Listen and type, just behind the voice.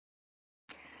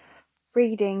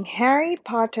Reading Harry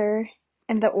Potter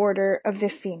and the Order of the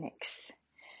Phoenix.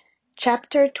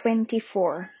 Chapter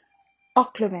 24.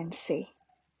 Occlumency.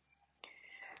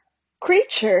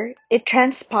 Creature, it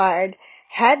transpired,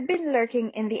 had been lurking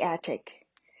in the attic.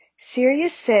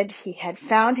 Sirius said he had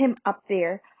found him up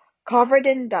there, covered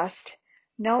in dust,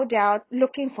 no doubt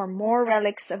looking for more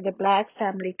relics of the Black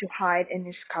family to hide in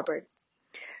his cupboard.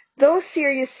 Though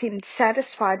Sirius seemed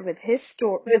satisfied with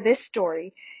this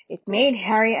story, it made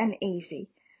Harry uneasy.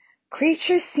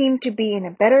 Creature seemed to be in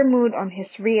a better mood on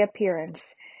his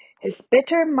reappearance. His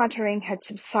bitter muttering had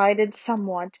subsided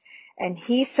somewhat, and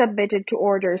he submitted to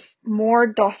orders more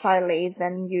docilely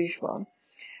than usual.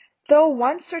 Though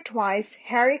once or twice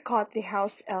Harry caught the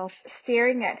house elf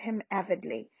staring at him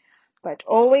avidly, but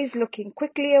always looking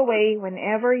quickly away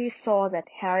whenever he saw that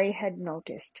Harry had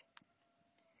noticed.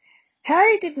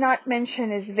 Harry did not mention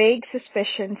his vague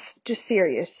suspicions to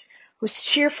Sirius, whose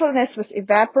cheerfulness was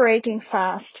evaporating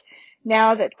fast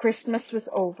now that Christmas was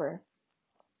over.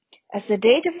 As the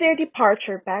date of their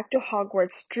departure back to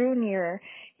Hogwarts drew nearer,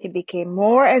 he became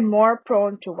more and more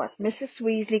prone to what Mrs.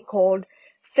 Weasley called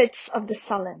fits of the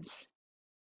sullens,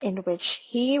 in which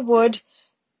he would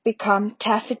become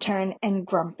taciturn and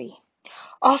grumpy,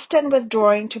 often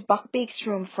withdrawing to Buckbeak's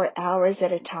room for hours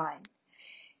at a time.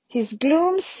 His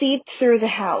gloom seeped through the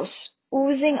house,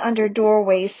 oozing under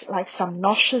doorways like some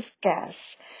nauseous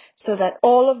gas, so that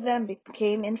all of them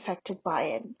became infected by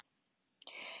it.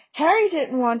 Harry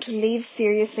didn't want to leave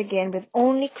Sirius again with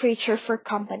only Creature for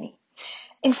company.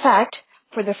 In fact,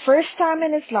 for the first time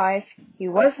in his life, he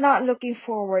was not looking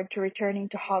forward to returning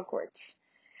to Hogwarts.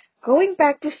 Going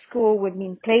back to school would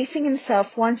mean placing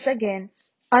himself once again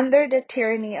under the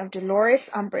tyranny of Dolores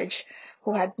Umbridge,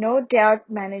 who had no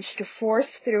doubt managed to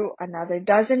force through another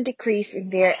dozen decrees in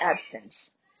their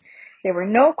absence. There were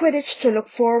no Quidditch to look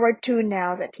forward to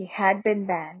now that he had been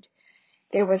banned.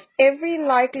 There was every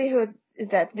likelihood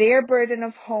that their burden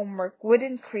of homework would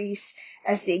increase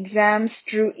as the exams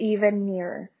drew even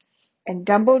nearer, and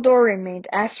Dumbledore remained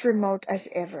as remote as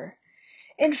ever.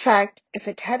 In fact, if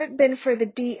it hadn't been for the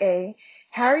DA,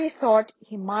 Harry thought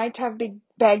he might have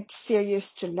begged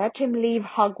Sirius to let him leave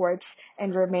Hogwarts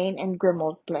and remain in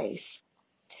Grimmauld Place.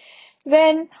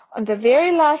 Then, on the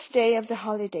very last day of the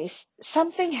holidays,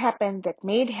 something happened that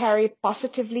made Harry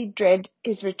positively dread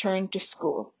his return to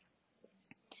school.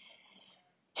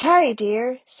 "Harry,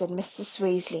 dear," said Mrs.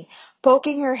 Weasley,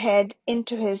 poking her head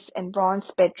into his and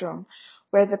Ron's bedroom,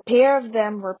 where the pair of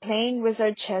them were playing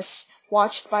wizard chess,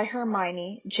 watched by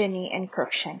Hermione, Ginny, and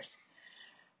Crookshanks.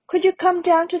 "Could you come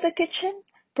down to the kitchen?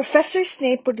 Professor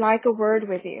Snape would like a word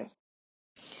with you."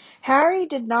 Harry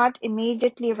did not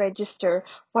immediately register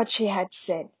what she had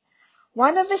said.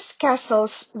 One of his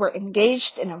castles were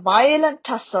engaged in a violent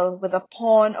tussle with a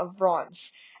pawn of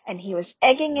Ron's, and he was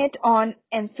egging it on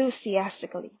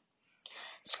enthusiastically.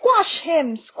 "Squash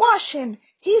him! Squash him!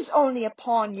 He's only a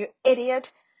pawn, you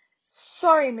idiot!"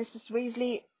 "Sorry, Mrs.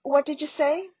 Weasley. What did you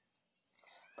say?"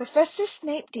 "Professor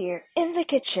Snape, dear, in the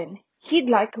kitchen. He'd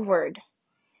like a word."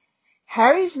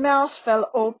 Harry's mouth fell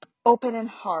open in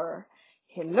horror.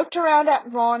 He looked around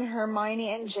at Ron, Hermione,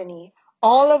 and Ginny,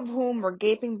 all of whom were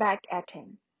gaping back at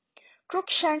him.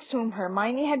 Crookshanks, whom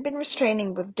Hermione had been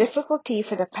restraining with difficulty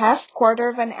for the past quarter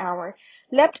of an hour,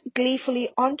 leapt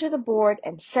gleefully onto the board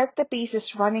and set the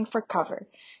pieces running for cover,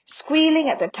 squealing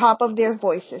at the top of their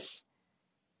voices.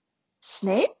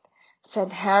 "Snape?"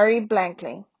 said Harry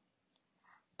blankly.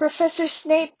 "Professor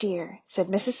Snape, dear," said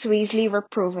Mrs. Weasley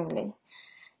reprovingly.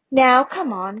 "Now,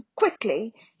 come on,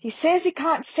 quickly. He says he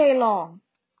can't stay long."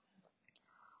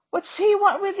 "What's he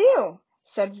want with you?"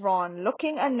 said Ron,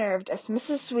 looking unnerved as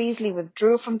Mrs. Weasley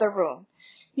withdrew from the room.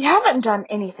 "You haven't done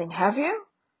anything, have you?"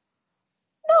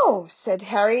 "No," said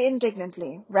Harry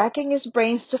indignantly, racking his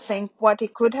brains to think what he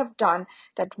could have done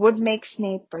that would make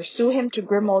Snape pursue him to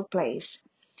Grimmauld Place.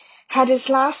 Had his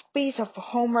last piece of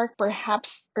homework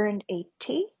perhaps earned a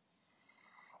T?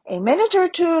 A minute or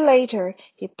two later,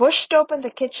 he pushed open the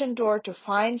kitchen door to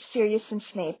find Sirius and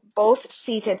Snape both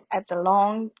seated at the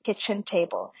long kitchen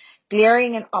table,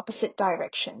 glaring in opposite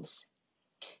directions.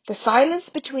 The silence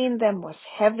between them was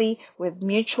heavy with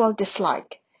mutual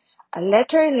dislike. A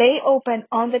letter lay open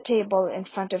on the table in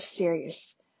front of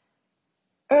Sirius.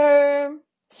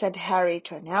 Said Harry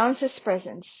to announce his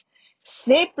presence.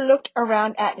 Snape looked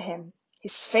around at him,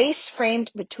 his face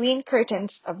framed between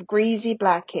curtains of greasy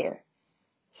black hair.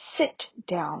 "Sit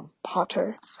down,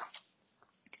 Potter."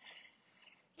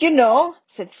 "You know,"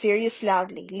 said Sirius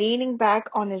loudly, leaning back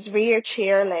on his rear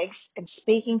chair legs and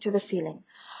speaking to the ceiling,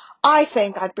 "I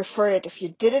think I'd prefer it if you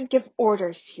didn't give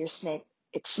orders here, Snape.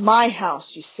 It's my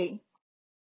house, you see."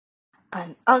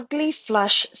 An ugly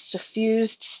flush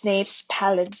suffused Snape's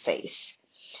pallid face.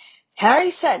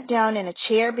 Harry sat down in a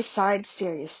chair beside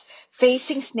Sirius,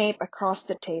 facing Snape across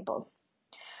the table.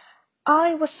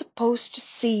 "I was supposed to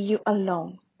see you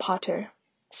alone, Potter,"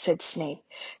 said Snape,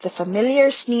 the familiar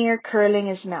sneer curling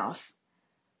his mouth.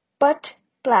 "But,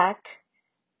 Black—"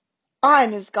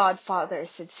 "I'm his godfather,"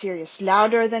 said Sirius,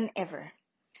 louder than ever.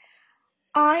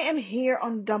 "I am here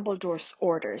on Dumbledore's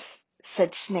orders,"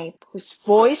 said Snape, whose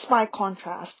voice, by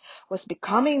contrast, was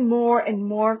becoming more and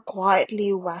more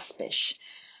quietly waspish.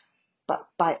 "But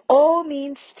by all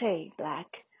means stay,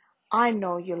 Black. I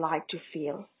know you like to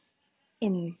feel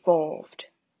involved."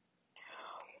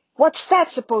 "What's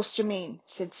that supposed to mean?"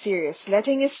 said Sirius,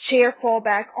 letting his chair fall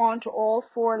back onto all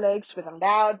four legs with a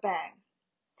loud bang.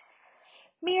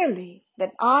 "Merely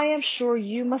that I am sure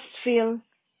you must feel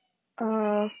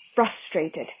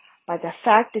frustrated by the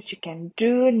fact that you can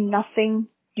do nothing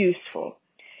useful."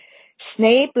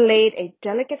 Snape laid a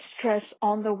delicate stress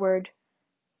on the word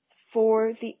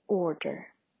 "for the order."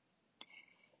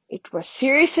 It was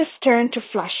Sirius's turn to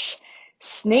flush.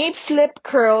 Snape's lip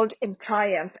curled in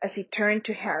triumph as he turned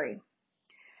to Harry.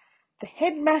 "The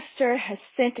headmaster has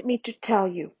sent me to tell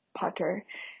you, Potter,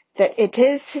 that it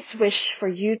is his wish for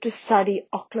you to study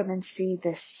occlumency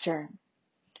this term."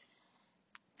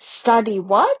 "Study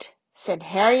what?" said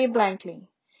Harry blankly.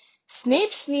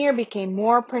 Snape's sneer became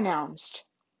more pronounced.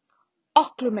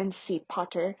 "Occlumency,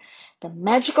 Potter, the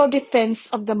magical defense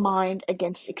of the mind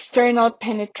against external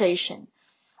penetration.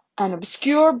 An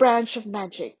obscure branch of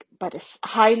magic, but a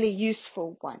highly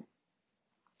useful one."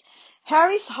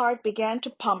 Harry's heart began to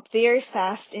pump very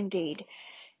fast indeed.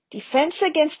 Defense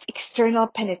against external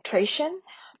penetration?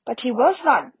 But he was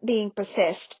not being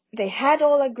possessed. They had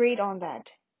all agreed on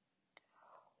that.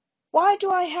 "Why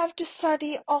do I have to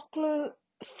study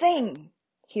thing?"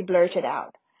 he blurted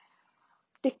out.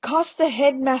 "Because the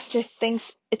headmaster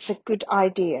thinks it's a good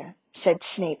idea," said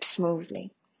Snape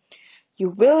smoothly. "You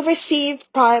will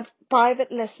receive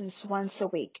private lessons once a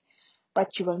week,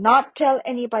 but you will not tell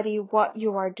anybody what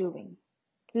you are doing.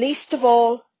 Least of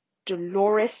all,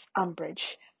 Dolores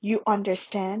Umbridge. You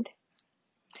understand?"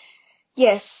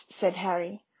 "Yes," said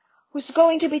Harry. "Who's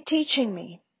going to be teaching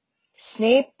me?"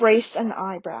 Snape raised an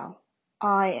eyebrow.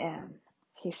 "I am,"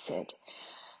 he said.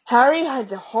 Harry had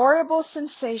the horrible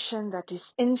sensation that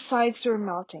his insides were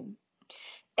melting.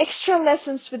 Extra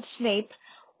lessons with Snape?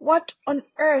 What on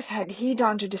earth had he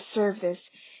done to deserve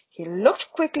this? He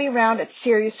looked quickly round at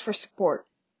Sirius for support.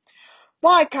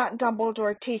 "Why can't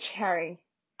Dumbledore teach Harry?"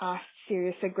 asked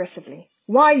Sirius aggressively.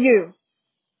 "Why you?"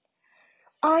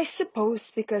 "I suppose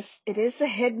because it is the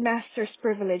headmaster's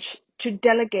privilege to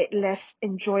delegate less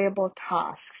enjoyable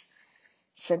tasks,"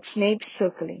 said Snape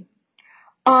silkily.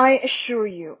 "I assure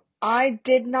you, I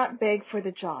did not beg for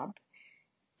the job."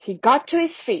 He got to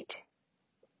his feet.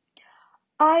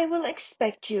 "I will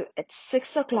expect you at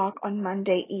 6 o'clock on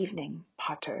Monday evening,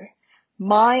 Potter.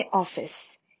 My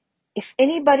office. If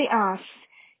anybody asks,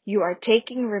 you are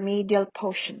taking remedial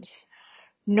potions.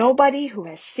 Nobody who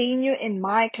has seen you in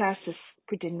my classes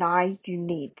could deny you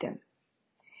need them."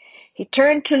 He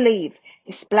turned to leave,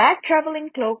 his black traveling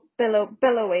cloak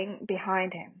billowing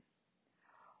behind him.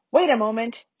 "Wait a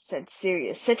moment," said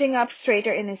Sirius, sitting up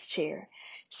straighter in his chair.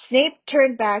 Snape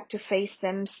turned back to face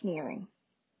them, sneering.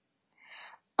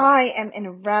 "I am in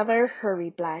a rather hurry,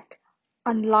 Black.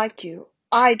 Unlike you,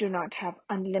 I do not have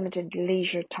unlimited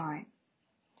leisure time."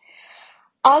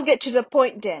 "I'll get to the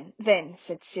point then,"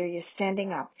 said Sirius,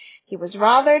 standing up. He was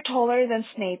rather taller than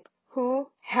Snape, who,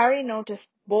 Harry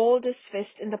noticed, balled his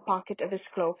fist in the pocket of his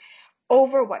cloak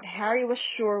over what Harry was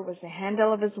sure was the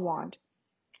handle of his wand.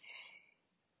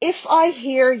 "If I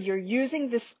hear you're using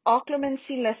this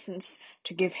occlumency lessons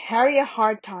to give Harry a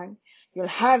hard time, you'll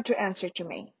have to answer to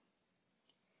me."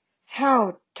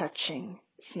 "How touching,"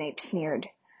 Snape sneered.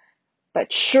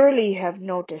 "But surely you have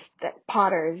noticed that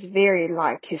Potter is very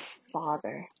like his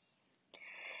father."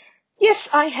 "Yes,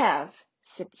 I have,"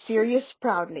 said Sirius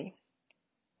proudly.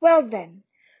 "Well then,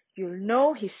 you'll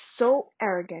know he's so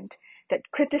arrogant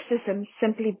that criticism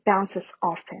simply bounces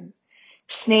off him,"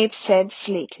 Snape said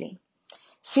sleekly.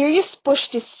 Sirius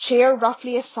pushed his chair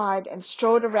roughly aside and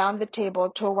strode around the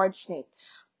table toward Snape,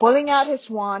 pulling out his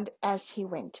wand as he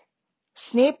went.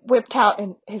 Snape whipped out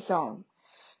his own.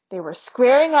 They were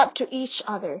squaring up to each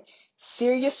other,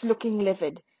 Sirius looking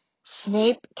livid,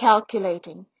 Snape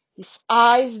calculating, his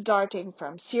eyes darting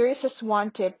from Sirius's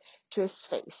wand tip to his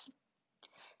face.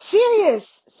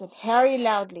 "Sirius!" said Harry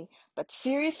loudly, but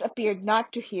Sirius appeared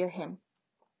not to hear him.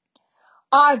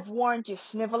 "I've warned you,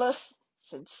 Snivelus,"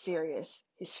 said Sirius,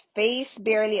 his face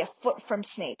barely a foot from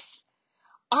Snape's.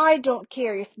 I don't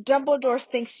care if Dumbledore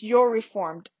thinks you're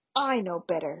reformed. I know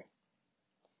better."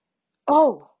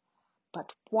 "Oh,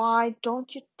 but why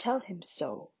don't you tell him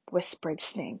so?" whispered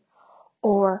Snape.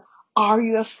 "Or are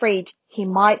you afraid he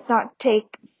might not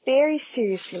take very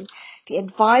seriously the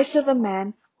advice of a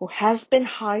man who has been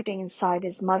hiding inside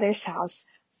his mother's house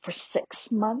for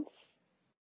 6 months?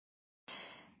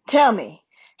 Tell me,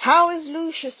 how is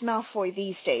Lucius Malfoy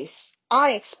these days?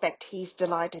 I expect he's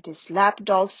delighted his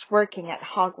lapdog's working at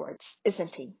Hogwarts,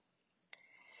 isn't he?"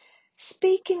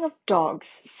 "Speaking of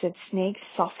dogs," said Snape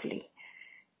softly,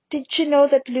 "did you know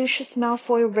that Lucius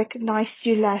Malfoy recognized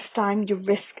you last time you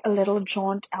risked a little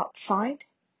jaunt outside?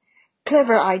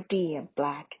 Clever idea,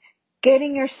 Black.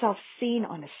 Getting yourself seen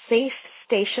on a safe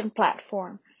station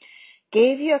platform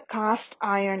gave you a cast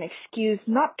iron excuse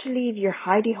not to leave your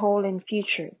hidey hole in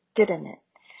future, didn't it?"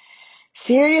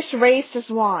 Sirius raised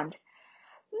his wand.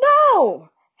 "No!"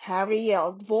 Harry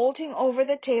yelled, vaulting over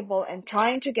the table and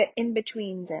trying to get in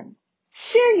between them.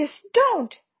 "Sirius,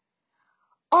 don't!"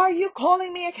 "Are you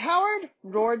calling me a coward?"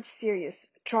 roared Sirius,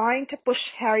 trying to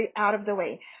push Harry out of the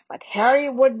way, but Harry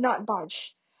would not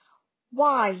budge.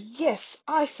 "Why, yes,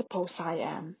 I suppose I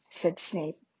am," said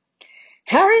Snape.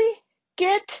 "Harry,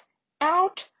 get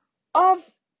out of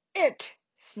it!"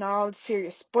 snarled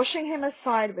Sirius, pushing him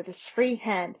aside with his free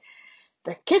hand.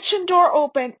 The kitchen door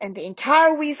opened, and the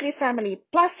entire Weasley family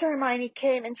plus Hermione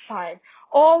came inside,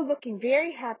 all looking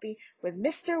very happy, with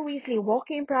Mr. Weasley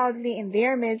walking proudly in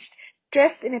their midst,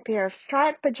 dressed in a pair of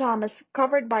striped pajamas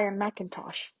covered by a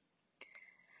mackintosh.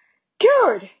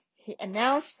 "Cured!" he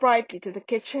announced brightly to the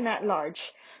kitchen at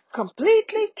large.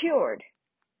 "Completely cured!"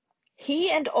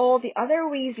 He and all the other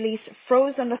Weasleys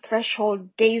froze on the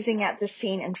threshold, gazing at the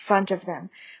scene in front of them,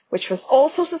 which was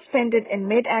also suspended in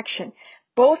mid-action,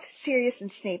 both Sirius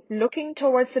and Snape looking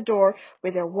towards the door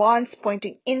with their wands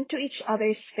pointing into each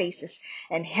other's faces,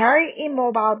 and Harry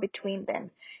immobile between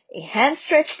them, a hand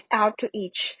stretched out to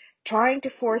each, trying to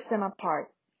force them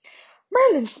apart.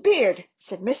 "Merlin's beard!"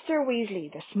 said Mr. Weasley,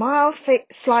 the smile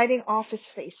sliding off his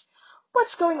face.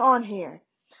 "What's going on here?"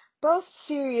 Both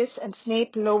Sirius and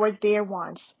Snape lowered their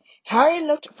wands. Harry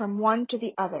looked from one to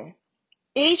the other.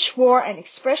 Each wore an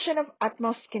expression of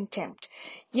utmost contempt,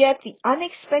 yet the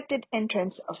unexpected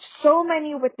entrance of so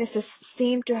many witnesses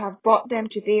seemed to have brought them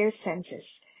to their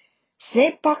senses.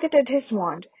 Snape pocketed his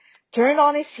wand, turned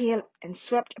on his heel, and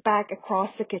swept back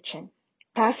across the kitchen,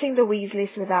 passing the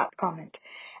Weasleys without comment.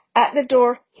 At the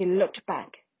door he looked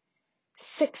back.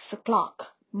 6 o'clock,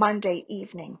 Monday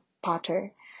evening,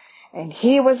 Potter. And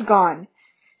he was gone.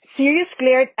 Sirius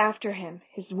glared after him,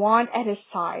 his wand at his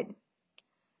side.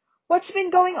 "What's been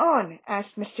going on?"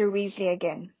 asked Mr. Weasley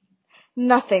again.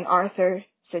 "Nothing, Arthur,"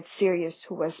 said Sirius,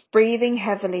 who was breathing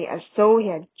heavily as though he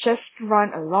had just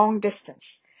run a long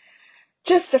distance.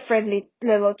 "Just a friendly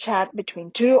little chat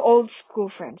between two old school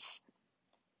friends."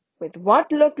 With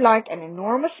what looked like an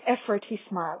enormous effort, he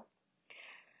smiled.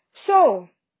 "So,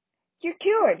 you're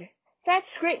cured.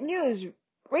 That's great news,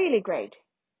 really great."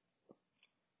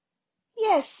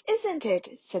 "Yes, isn't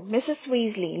it?" said Mrs.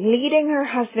 Weasley, leading her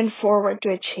husband forward to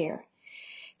a chair.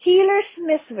 "Healer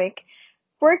Smithwick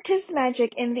worked his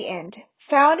magic in the end,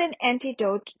 found an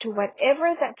antidote to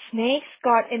whatever that snake's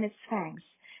got in its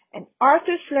fangs, and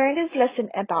Arthur's learned his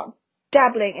lesson about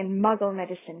dabbling in muggle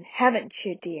medicine, haven't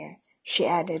you, dear?" she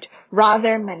added,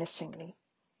 rather menacingly.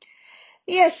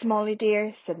 "Yes, Molly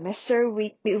dear," said Mr.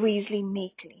 Weasley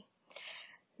meekly.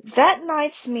 That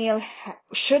night's meal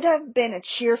should have been a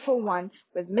cheerful one,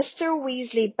 with Mr.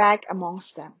 Weasley back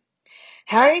amongst them.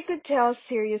 Harry could tell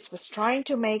Sirius was trying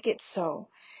to make it so.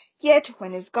 Yet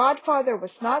when his godfather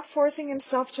was not forcing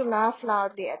himself to laugh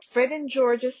loudly at Fred and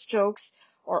George's jokes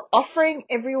or offering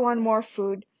everyone more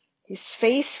food, his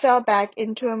face fell back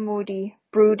into a moody,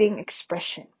 brooding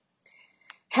expression.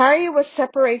 Harry was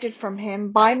separated from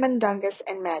him by Mundungus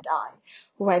and Mad-Eye,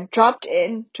 who had dropped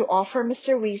in to offer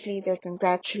Mr. Weasley their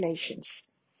congratulations.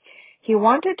 He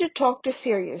wanted to talk to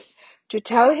Sirius, to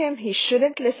tell him he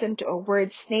shouldn't listen to a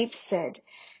word Snape said,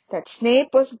 that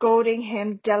Snape was goading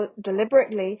him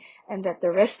deliberately, and that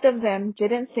the rest of them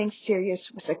didn't think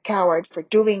Sirius was a coward for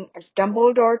doing as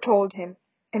Dumbledore told him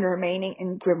and remaining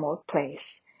in Grimmauld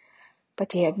Place.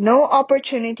 But he had no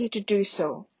opportunity to do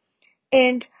so,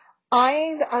 and,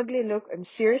 eyeing the ugly look on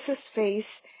Sirius's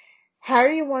face,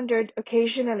 Harry wondered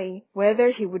occasionally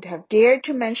whether he would have dared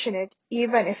to mention it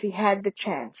even if he had the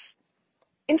chance.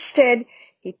 Instead,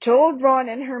 he told Ron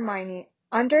and Hermione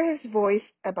under his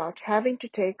voice about having to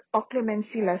take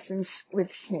occlumency lessons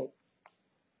with Snape.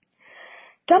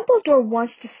 "Dumbledore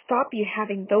wants to stop you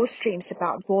having those dreams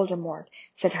about Voldemort,"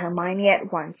 said Hermione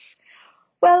at once.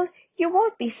 "Well, You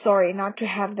won't be sorry not to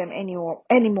have them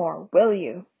anymore, will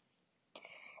you?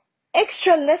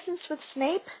 Extra lessons with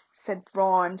Snape? Said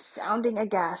Ron, sounding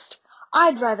aghast.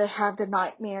 I'd rather have the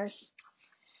nightmares.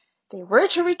 They were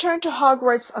to return to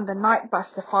Hogwarts on the night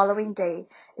bus the following day,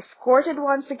 escorted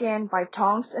once again by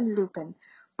Tonks and Lupin,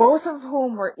 both of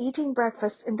whom were eating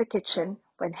breakfast in the kitchen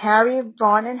when Harry,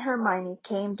 Ron, and Hermione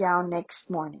came down next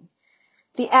morning.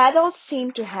 The adults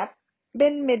seemed to have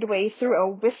been midway through a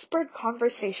whispered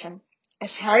conversation.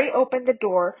 As Harry opened the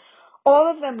door, all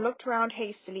of them looked round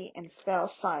hastily and fell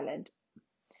silent.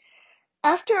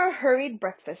 After a hurried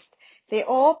breakfast, they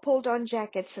all pulled on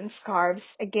jackets and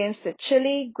scarves against the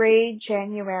chilly, gray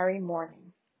January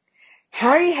morning.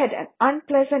 Harry had an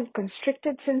unpleasant,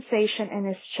 constricted sensation in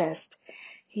his chest.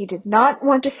 He did not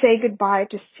want to say goodbye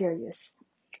to Sirius.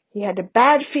 He had a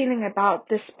bad feeling about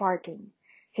this parting.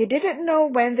 He didn't know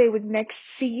when they would next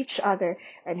see each other,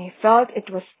 and he felt it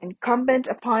was incumbent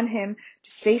upon him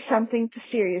to say something to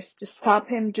Sirius to stop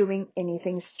him doing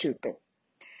anything stupid.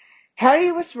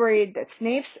 Harry was worried that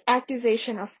Snape's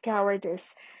accusation of cowardice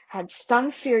had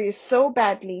stung Sirius so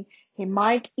badly he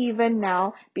might even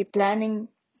now be planning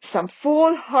some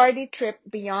foolhardy trip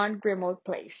beyond Grimmauld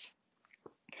Place.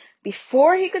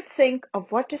 Before he could think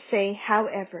of what to say,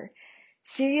 however,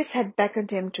 Sirius had beckoned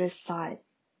him to his side.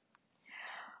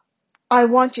 "I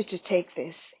want you to take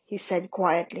this," he said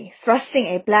quietly, thrusting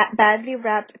a badly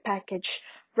wrapped package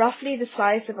roughly the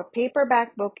size of a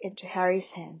paperback book into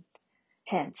Harry's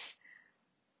hands.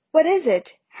 "What is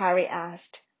it?" Harry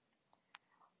asked.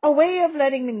 "A way of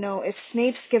letting me know if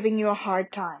Snape's giving you a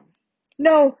hard time."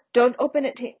 "No, don't open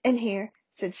it in here,"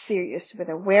 said Sirius, with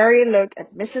a wary look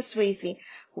at Mrs. Weasley,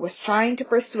 who was trying to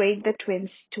persuade the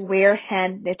twins to wear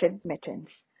hand-knitted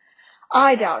mittens.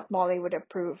 "I doubt Molly would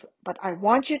approve, but I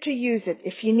want you to use it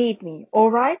if you need me, all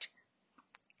right?"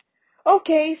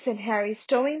 "Okay," said Harry,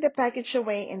 stowing the package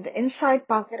away in the inside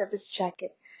pocket of his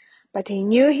jacket. But he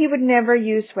knew he would never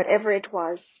use whatever it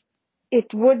was.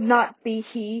 It would not be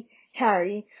he,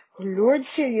 Harry, who lured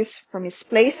Sirius from his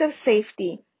place of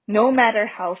safety, no matter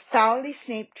how foully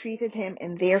Snape treated him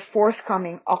in their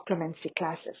forthcoming Occlumency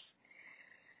classes.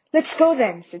 "Let's go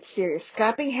then," said Sirius,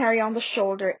 clapping Harry on the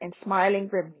shoulder and smiling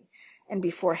grimly. And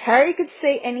before Harry could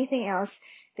say anything else,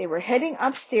 they were heading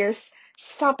upstairs,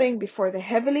 stopping before the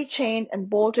heavily chained and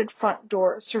bolted front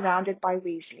door surrounded by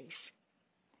Weasleys.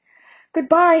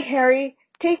 "Goodbye, Harry.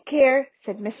 Take care,"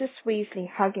 said Mrs. Weasley,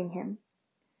 hugging him.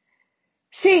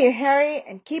 "See you, Harry,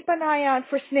 and keep an eye out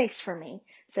for snakes for me,"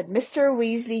 said Mr.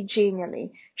 Weasley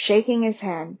genially, shaking his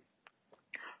hand.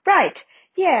 "Right,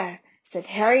 yeah," said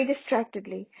Harry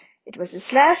distractedly. It was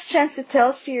his last chance to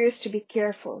tell Sirius to be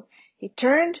careful. He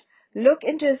turned, looked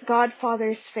into his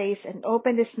godfather's face, and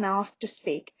opened his mouth to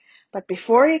speak. But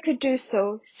before he could do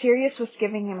so, Sirius was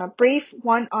giving him a brief,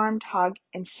 one-armed hug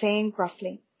and saying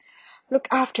gruffly, "Look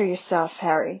after yourself,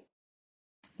 Harry."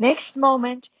 Next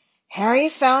moment, Harry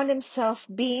found himself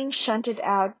being shunted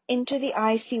out into the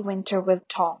icy winter with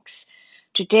Tonks,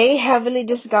 today heavily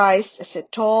disguised as a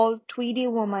tall, tweedy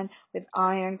woman with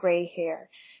iron-gray hair,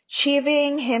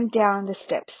 chivying him down the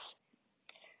steps.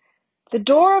 The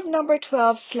door of number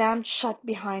 12 slammed shut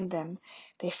behind them.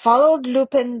 They followed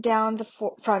Lupin down the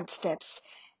front steps.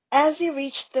 As he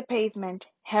reached the pavement,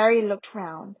 Harry looked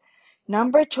round.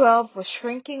 Number 12 was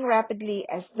shrinking rapidly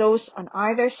as those on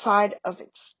either side of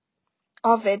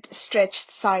it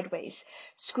stretched sideways,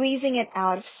 squeezing it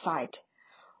out of sight.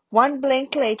 One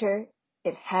blink later,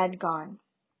 it had gone.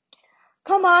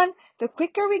 "Come on, the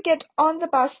quicker we get on the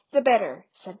bus, the better,"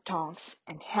 said Tonks,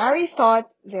 and Harry thought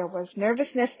there was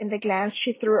nervousness in the glance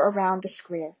she threw around the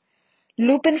square.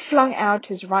 Lupin flung out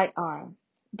his right arm.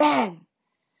 Bang!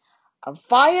 A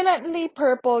violently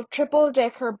purple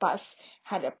triple-decker bus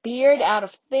had appeared out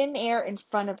of thin air in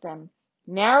front of them,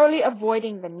 narrowly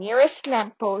avoiding the nearest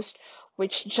lamp-post,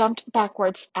 which jumped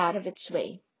backwards out of its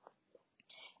way.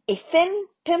 A thin,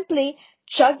 pimply,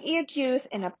 jug-eared youth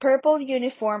in a purple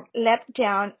uniform leapt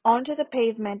down onto the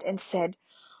pavement and said,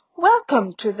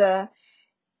 "Welcome to the—"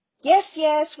 "Yes,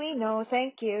 yes, we know,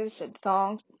 thank you," said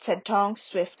Tonks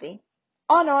swiftly.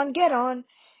 On, get on."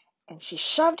 And she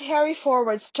shoved Harry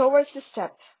forwards towards the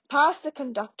step, past the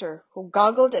conductor, who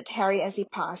goggled at Harry as he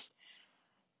passed.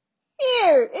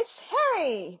 "Here, it's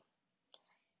Harry!"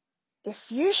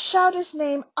 "If you shout his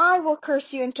name, I will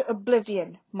curse you into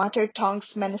oblivion," muttered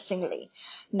Tonks menacingly,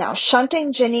 now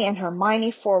shunting Ginny and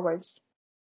Hermione forwards.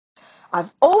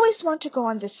 "I've always wanted to go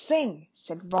on this thing,"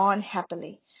 said Ron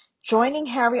happily, joining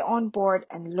Harry on board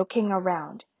and looking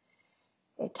around.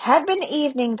 It had been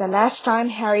evening the last time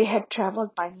Harry had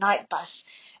travelled by night bus,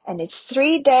 and its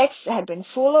 3 decks had been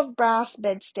full of brass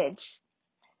bedsteads.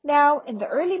 Now, in the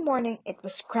early morning, it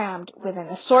was crammed with an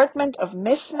assortment of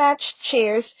mismatched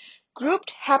chairs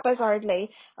grouped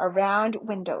haphazardly around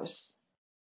windows.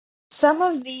 Some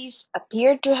of these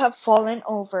appeared to have fallen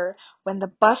over when the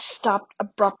bus stopped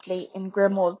abruptly in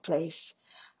Grimold Place.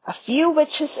 A few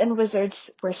witches and wizards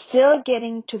were still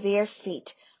getting to their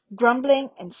feet,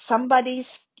 grumbling, and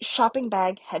somebody's shopping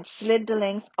bag had slid the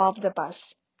length of the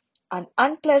bus. An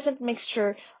unpleasant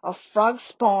mixture of frog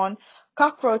spawn,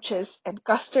 cockroaches, and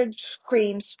custard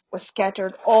creams was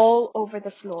scattered all over the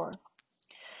floor.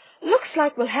 "Looks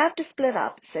like we'll have to split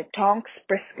up," said Tonks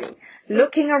briskly,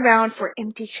 looking around for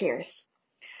empty chairs.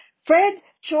 "Fred,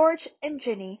 George, and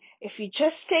Ginny, if you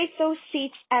just take those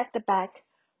seats at the back,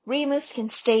 Remus can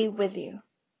stay with you."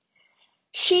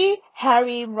 She,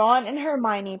 Harry, Ron, and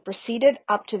Hermione proceeded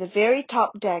up to the very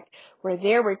top deck, where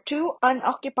there were 2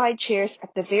 unoccupied chairs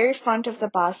at the very front of the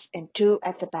bus and 2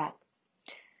 at the back.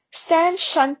 Stan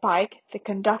Shunpike, the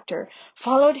conductor,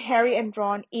 followed Harry and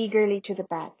Ron eagerly to the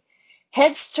back.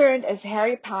 Heads turned as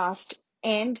Harry passed,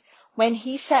 and when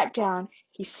he sat down,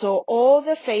 he saw all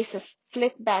the faces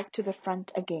flit back to the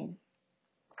front again.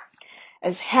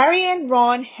 As Harry and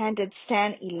Ron handed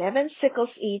Stan 11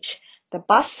 sickles each, the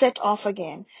bus set off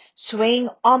again, swaying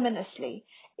ominously.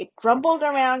 It rumbled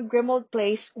around Grimold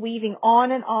Place, weaving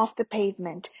on and off the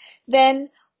pavement. Then,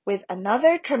 with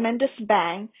another tremendous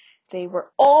bang, they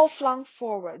were all flung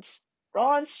forwards.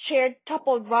 Ron's chair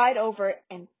toppled right over,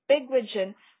 and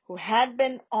Bigwidgeon, who had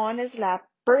been on his lap,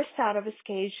 burst out of his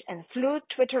cage and flew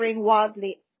twittering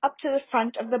wildly up to the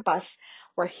front of the bus,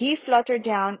 where he fluttered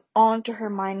down onto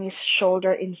Hermione's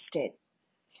shoulder instead.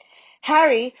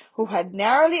 Harry, who had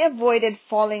narrowly avoided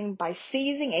falling by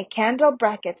seizing a candle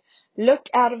bracket, looked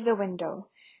out of the window.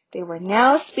 They were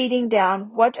now speeding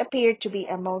down what appeared to be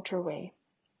a motorway.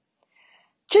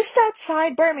 "Just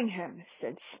outside Birmingham,"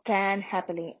 said Stan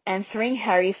happily, answering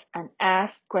Harry's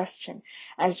unasked question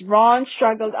as Ron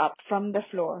struggled up from the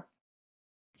floor.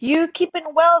 "You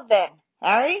keepin' well then,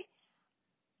 Harry?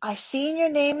 I seen your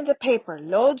name in the paper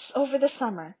loads over the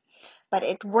summer, but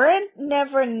it weren't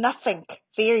never nothink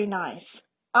very nice.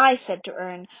 I said to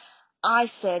Ern, I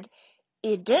said,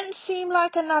 'He didn't seem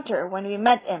like a nutter when we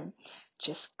met him.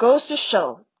 Just goes to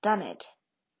show, done it?'"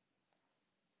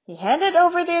 He handed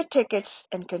over their tickets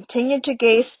and continued to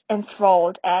gaze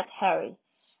enthralled at Harry.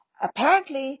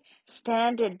 Apparently,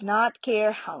 Stan did not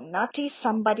care how nutty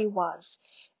somebody was,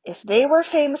 if they were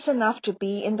famous enough to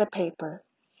be in the paper.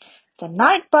 The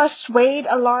night bus swayed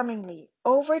alarmingly,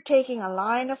 overtaking a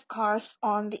line of cars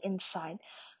on the inside.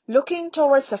 Looking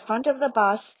towards the front of the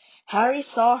bus, Harry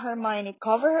saw Hermione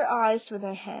cover her eyes with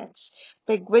her hands,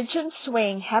 Pigwidgeon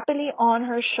swaying happily on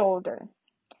her shoulder.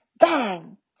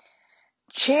 Bang!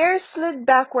 Chairs slid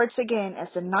backwards again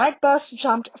as the night bus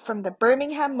jumped from the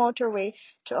Birmingham motorway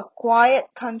to a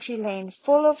quiet country lane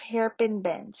full of hairpin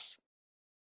bends.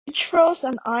 Hedgerows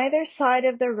on either side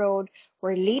of the road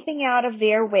were leaping out of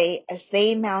their way as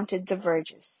they mounted the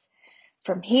verges.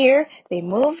 From here they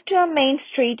moved to a main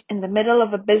street in the middle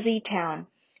of a busy town,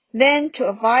 then to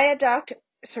a viaduct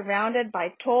surrounded by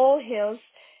tall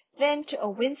hills, then to a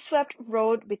windswept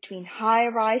road between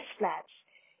high-rise flats,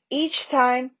 each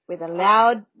time with a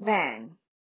loud bang.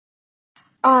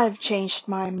 "I've changed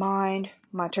my mind,"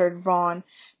 muttered Ron,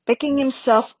 picking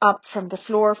himself up from the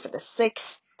floor for the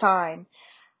 6th time.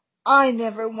 "I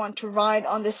never want to ride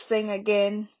on this thing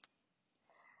again."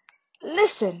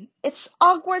 "Listen, it's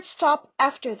Hogwarts stop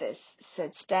after this,"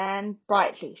 said Stan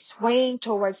brightly, swaying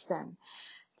towards them.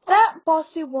 "That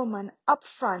bossy woman up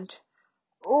front,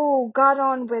 got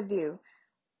on with you.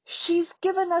 She's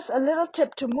given us a little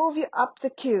tip to move you up the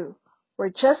queue. We're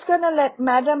just gonna let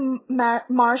Madame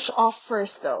Marsh off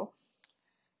first, though."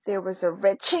 There was a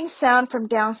retching sound from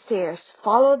downstairs,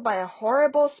 followed by a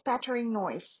horrible spattering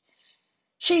noise.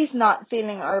 "She's not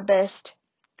feeling her best."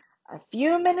 A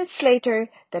few minutes later,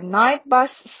 the night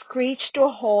bus screeched to a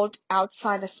halt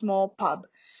outside a small pub,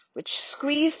 which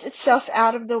squeezed itself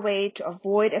out of the way to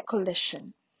avoid a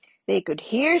collision. They could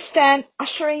hear Stan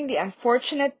ushering the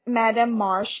unfortunate Madame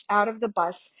Marsh out of the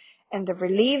bus and the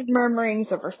relieved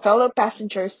murmurings of her fellow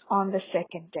passengers on the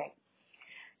second deck.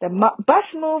 The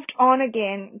bus moved on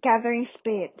again, gathering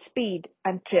speed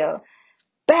until,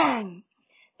 bang!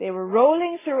 They were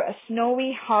rolling through a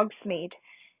snowy Hogsmeade.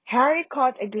 Harry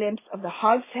caught a glimpse of the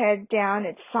Hogshead down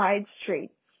its side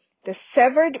street, the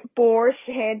severed Boar's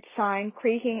Head sign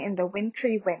creaking in the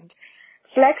wintry wind.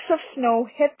 Flecks of snow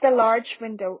hit the large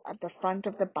window at the front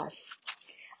of the bus.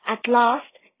 At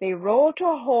last they rolled to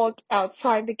a halt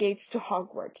outside the gates to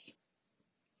Hogwarts.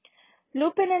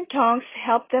 Lupin and Tonks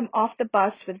helped them off the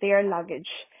bus with their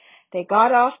luggage. They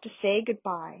got off to say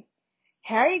goodbye.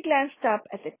 Harry glanced up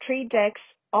at the three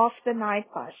decks of the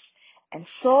night bus and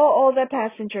saw all the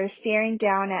passengers staring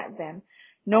down at them,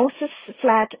 noses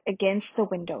flat against the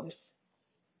windows.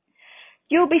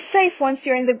 "You'll be safe once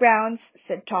you're in the grounds,"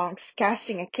 said Tonks,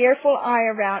 casting a careful eye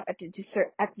around at the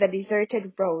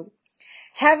deserted road.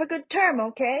 "Have a good term,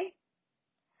 okay?"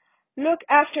 "Look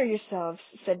after yourselves,"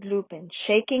 said Lupin,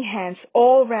 shaking hands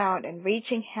all round and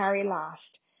reaching Harry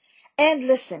last. "And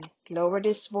listen," he lowered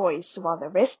his voice while the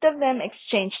rest of them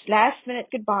exchanged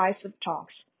last-minute goodbyes with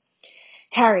Tonks.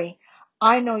 "Harry,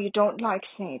 I know you don't like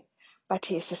Snape, but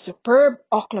he is a superb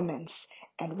Occlumency,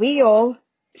 and we all,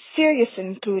 Sirius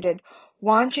included,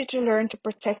 want you to learn to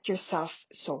protect yourself,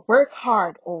 so work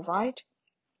hard, all right?"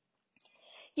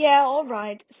 "Yeah, all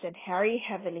right," said Harry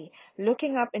heavily,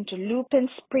 looking up into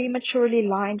Lupin's prematurely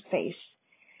lined face.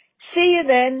 "See you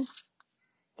then."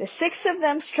 The six of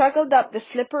them struggled up the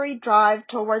slippery drive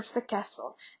towards the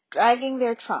castle, dragging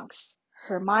their trunks.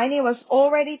 Hermione was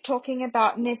already talking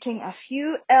about knitting a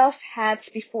few elf hats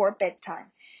before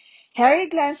bedtime. Harry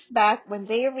glanced back when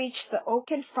they reached the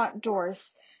oaken front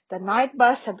doors. The night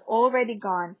bus had already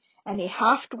gone, and he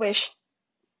half wished,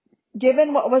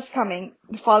 given what was coming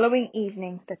the following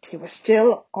evening, that he was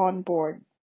still on board.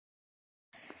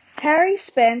 Harry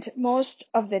spent most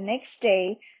of the next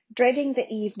day dreading the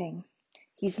evening.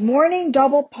 His morning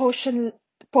double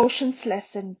potions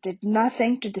lesson did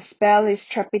nothing to dispel his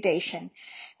trepidation,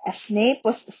 as Snape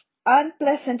was as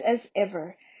unpleasant as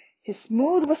ever. His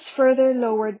mood was further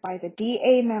lowered by the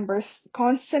DA members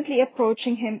constantly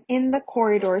approaching him in the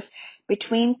corridors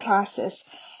between classes,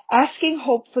 asking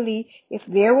hopefully if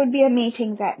there would be a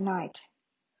meeting that night.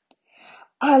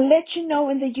 "I'll let you know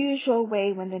in the usual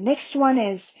way when the next one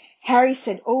is," Harry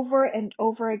said over and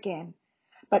over again.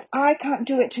 "But I can't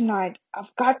do it tonight.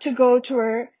 I've got to go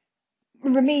to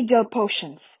remedial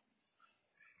potions."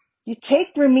 "You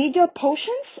take remedial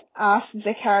potions?" asked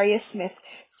Zacharias Smith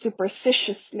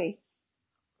superstitiously,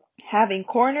 having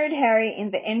cornered Harry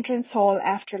in the entrance hall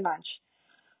after lunch.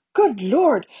 "Good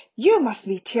Lord, you must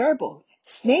be terrible.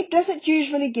 Snape doesn't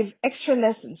usually give extra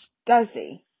lessons, does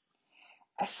he?"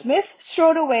 As Smith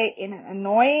strode away in an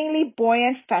annoyingly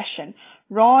buoyant fashion,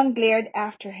 Ron glared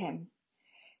after him.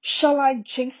 "Shall I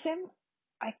jinx him?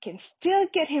 I can still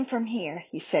get him from here,"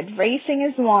 he said, raising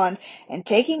his wand and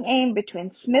taking aim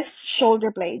between Smith's shoulder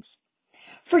blades.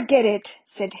 "Forget it,"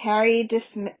 said Harry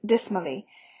dismally.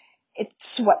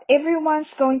 "It's what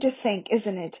everyone's going to think,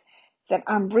 isn't it? That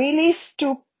I'm really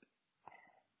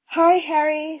 "Hi,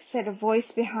 Harry," said a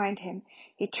voice behind him.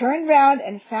 He turned round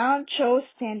and found Cho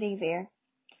standing there.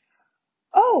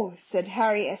 "Oh," said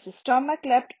Harry as his stomach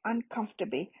leapt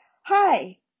uncomfortably.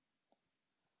 "Hi."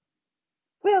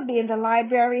 "We'll be in the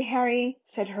library, Harry,"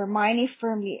 said Hermione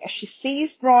firmly as she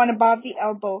seized Ron above the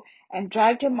elbow and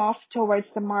dragged him off towards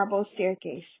the marble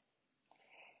staircase.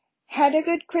 "Had a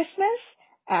good Christmas?"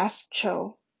 asked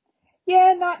Cho.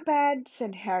 "Yeah, not bad,"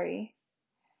 said Harry.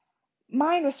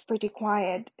 "Mine was pretty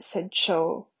quiet," said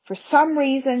Cho. For some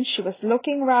reason she was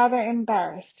looking rather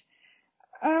embarrassed.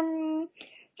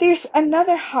 There's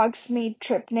another Hogsmeade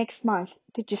trip next month.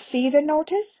 Did you see the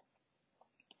notice?"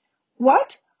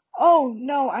 "What? Oh,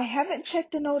 no, I haven't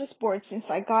checked the notice board since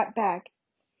I got back."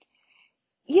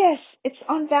 "Yes, it's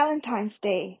on Valentine's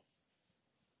Day."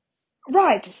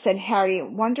 "Right," said Harry,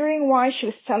 wondering why she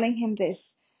was telling him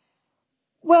this.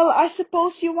 "Well, I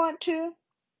suppose you want to?"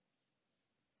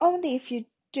 "Only if you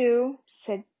do,"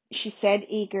 she said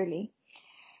eagerly.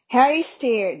 Harry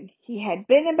stared. He had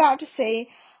been about to say,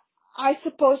 "I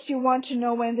suppose you want to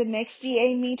know when the next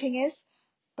DA meeting is?"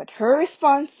 But her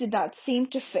response did not seem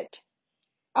to fit.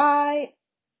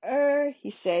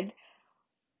 He said.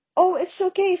 "Oh, it's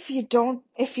okay if you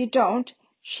don't,"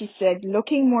 she said,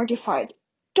 looking mortified.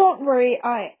 "Don't worry,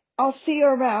 I'll see you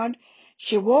around."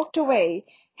 She walked away.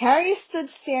 Harry stood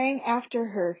staring after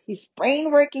her, his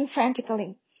brain working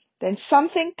frantically. Then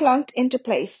something clunked into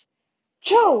place.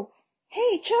 "Cho!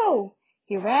 Hey, Cho!"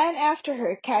 He ran after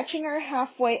her, catching her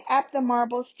halfway up the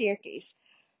marble staircase.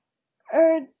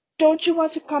 Don't you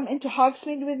want to come into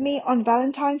Hogsmeade with me on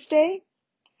Valentine's Day?"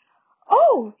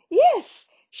 "Oh, yes,"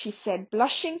 she said,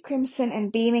 blushing crimson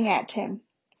and beaming at him.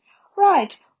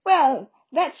 "Right. Well,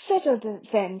 that's settled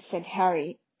then," said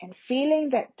Harry, and feeling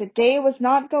that the day was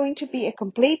not going to be a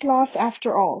complete loss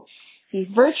after all, he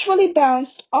virtually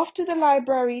bounced off to the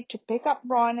library to pick up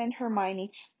Ron and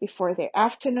Hermione before their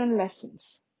afternoon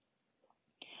lessons.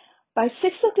 By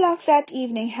 6 o'clock that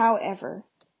evening, however,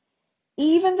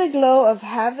 even the glow of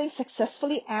having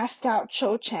successfully asked out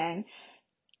Cho Chang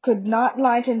could not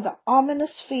lighten the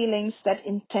ominous feelings that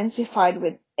intensified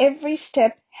with every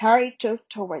step Harry took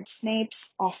toward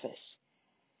Snape's office.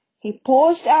 He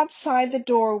paused outside the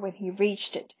door when he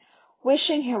reached it,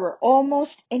 wishing he were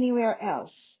almost anywhere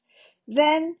else.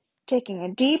 Then, taking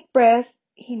a deep breath,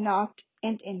 he knocked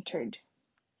and entered.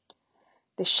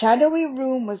 The shadowy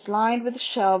room was lined with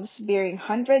shelves bearing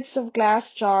hundreds of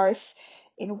glass jars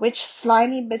in which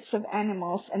slimy bits of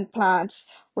animals and plants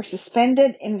were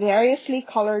suspended in variously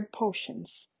colored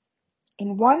potions.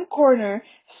 In one corner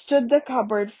stood the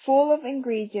cupboard full of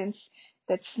ingredients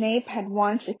that Snape had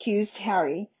once accused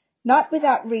Harry, not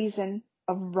without reason,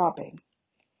 of robbing.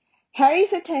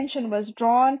 Harry's attention was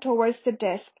drawn towards the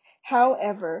desk,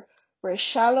 however, where a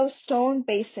shallow stone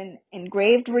basin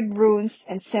engraved with runes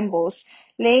and symbols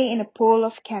lay in a pool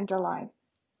of candlelight.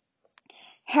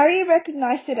 Harry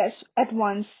recognized it at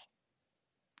once.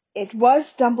 It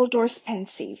was Dumbledore's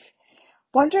pensieve.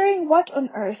 Wondering what on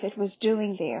earth it was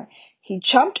doing there, he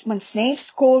jumped when Snape's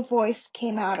cold voice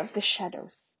came out of the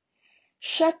shadows.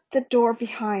 "Shut the door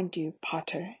behind you,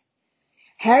 Potter."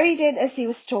 Harry did as he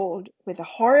was told, with a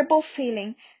horrible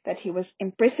feeling that he was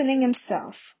imprisoning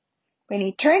himself. When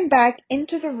he turned back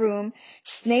into the room,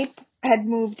 Snape had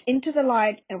moved into the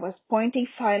light and was pointing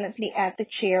silently at the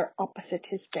chair opposite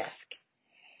his desk.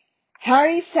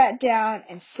 Harry sat down,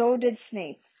 and so did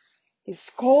Snape, his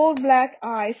cold black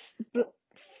eyes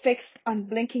fixed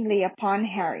unblinkingly upon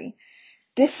Harry,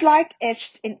 dislike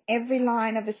etched in every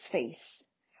line of his face.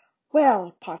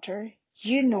 "Well, Potter,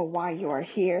 you know why you are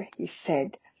here," he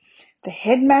said. "The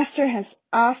headmaster has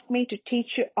asked me to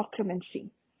teach you occlumency.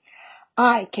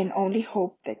 I can only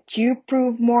hope that you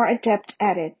prove more adept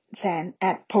at it than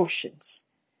at potions."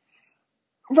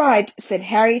 "Right," said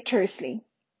Harry tersely.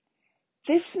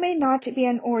 "This may not be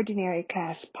an ordinary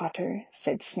class, Potter,"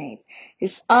 said Snape.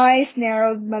 His eyes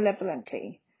narrowed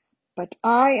malevolently. "But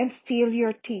I am still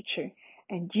your teacher,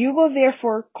 and you will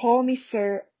therefore call me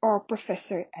sir or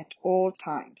professor at all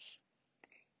times."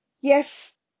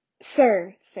 "Yes,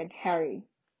 sir," said Harry.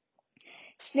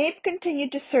 Snape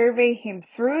continued to survey him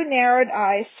through narrowed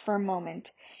eyes for a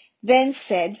moment, then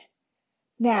said,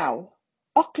 "Now,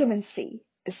 occlumency,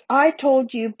 as I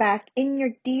told you back in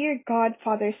your dear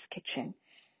godfather's kitchen.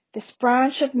 This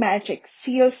branch of magic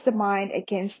seals the mind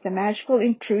against the magical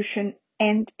intrusion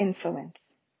and influence."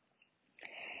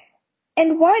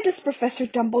 "And why does Professor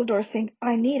Dumbledore think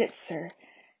I need it, sir?"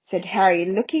 said Harry,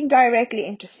 looking directly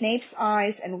into Snape's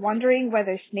eyes and wondering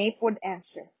whether Snape would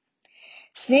answer.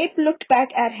 Snape looked back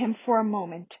at him for a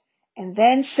moment, and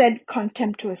then said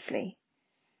contemptuously,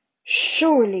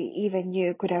 "Surely even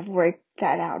you could have worked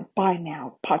that out by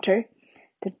now, Potter.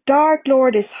 The Dark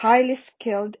Lord is highly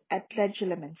skilled at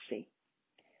legilimency."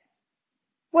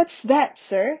 "What's that,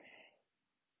 sir?"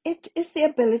 "It is the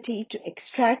ability to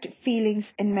extract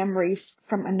feelings and memories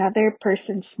from another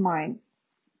person's mind."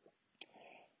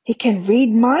 "He can read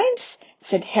minds?"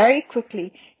 said Harry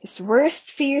quickly, his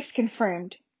worst fears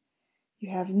confirmed. "You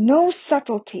have no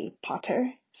subtlety,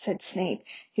 Potter," said Snape,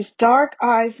 his dark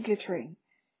eyes glittering.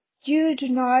 "You do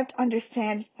not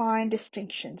understand fine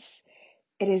distinctions.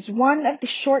 It is one of the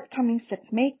shortcomings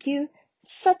that make you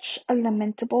such a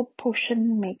lamentable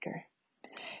potion maker."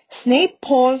 Snape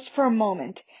paused for a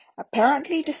moment,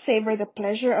 apparently to savor the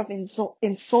pleasure of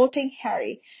insulting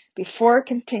Harry, before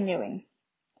continuing.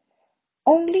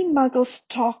 "Only muggles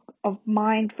talk of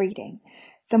mind reading.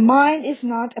 The mind is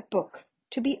not a book,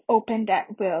 to be opened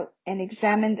at will and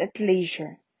examined at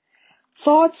leisure.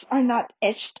 Thoughts are not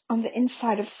etched on the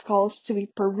inside of skulls to be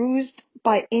perused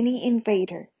by any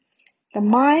invader. The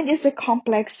mind is a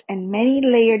complex and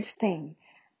many-layered thing,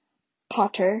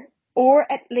 Potter, or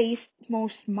at least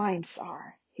most minds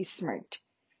are," he smirked.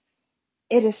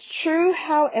 "It is true,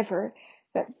 however,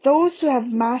 that those who have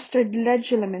mastered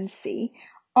legilimency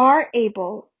are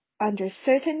able, under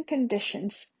certain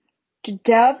conditions, to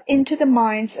delve into the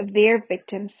minds of their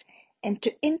victims and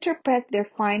to interpret their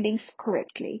findings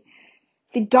correctly.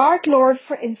 The Dark Lord,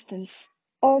 for instance,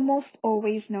 almost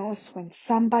always knows when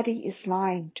somebody is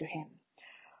lying to him.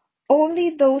 Only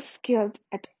those skilled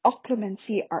at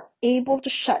occlumency are able to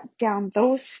shut down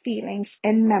those feelings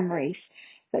and memories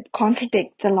that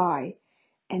contradict the lie,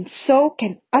 and so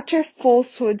can utter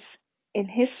falsehoods in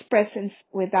his presence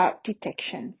without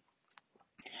detection."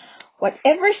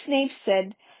 Whatever Snape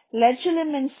said,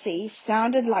 legilimency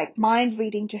sounded like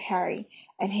mind-reading to Harry,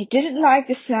 and he didn't like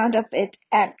the sound of it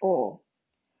at all.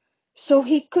 "So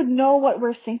he could know what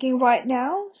we're thinking right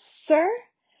now, sir?"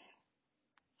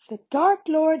 "The Dark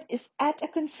Lord is at a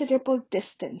considerable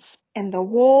distance, and the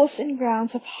walls and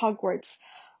grounds of Hogwarts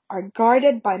are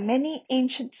guarded by many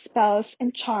ancient spells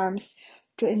and charms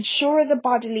to ensure the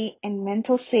bodily and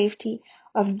mental safety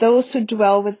of those who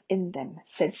dwell within them,"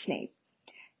 said Snape.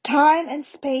 "Time and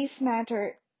space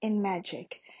matter in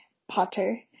magic,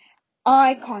 Potter.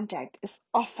 Eye contact is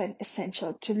often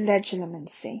essential to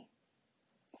legitimacy.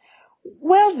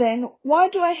 Well then, why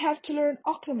do I have to learn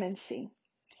occlumency?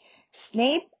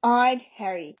 Snape eyed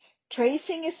Harry,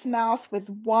 tracing his mouth with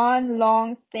one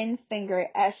long thin finger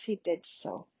as he did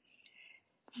so.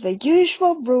 The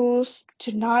usual rules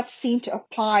do not seem to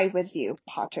apply with you,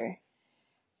 Potter.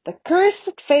 The curse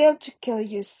that failed to kill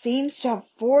you seems to have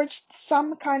forged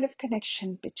some kind of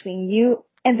connection between you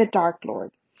and the Dark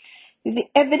Lord. The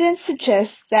evidence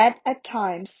suggests that at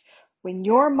times, when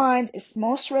your mind is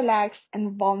most relaxed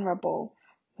and vulnerable,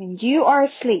 when you are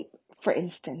asleep, for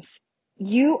instance,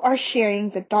 you are sharing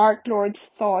the Dark Lord's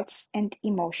thoughts and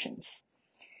emotions.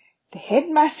 The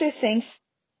headmaster thinks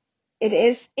it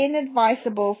is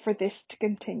inadvisable for this to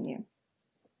continue.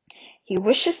 He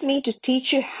wishes me to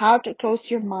teach you how to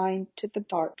close your mind to the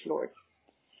Dark Lord.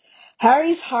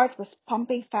 Harry's heart was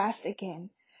pumping fast again.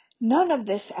 None of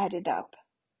this added up.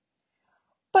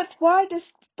 But why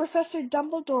does Professor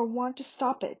Dumbledore want to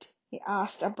stop it? He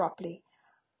asked abruptly.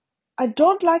 I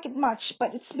don't like it much,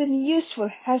 but it's been useful,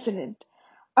 hasn't it?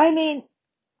 I mean,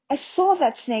 I saw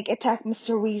that snake attack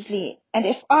Mr. Weasley, and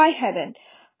if I hadn't,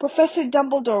 Professor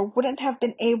Dumbledore wouldn't have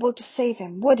been able to save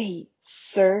him, would he,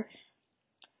 sir?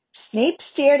 Snape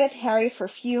stared at Harry for a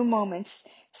few moments,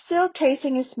 still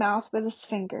tracing his mouth with his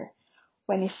finger.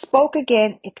 When he spoke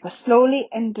again, it was slowly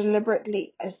and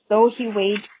deliberately, as though he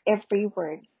weighed every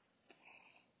word.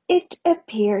 It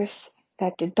appears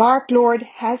that the Dark Lord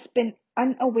has been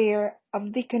unaware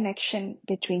of the connection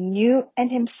between you and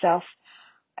himself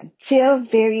until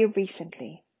very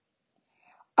recently.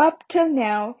 Up till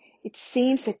now, it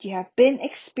seems that you have been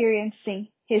experiencing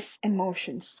his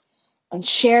emotions and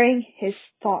sharing his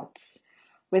thoughts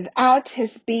without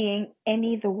his being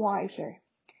any the wiser.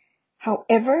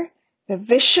 However, the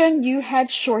vision you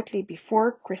had shortly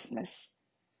before Christmas,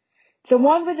 the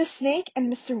one with the snake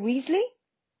and Mr. Weasley?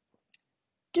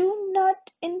 Do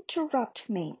not interrupt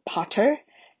me, Potter,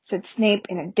 said Snape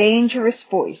in a dangerous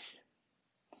voice.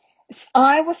 As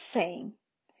I was saying,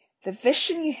 the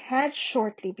vision you had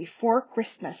shortly before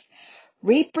Christmas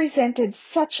represented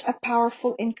such a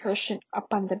powerful incursion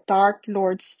upon the Dark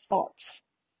Lord's thoughts.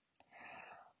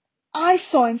 I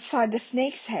saw inside the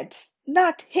snake's head,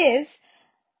 not his.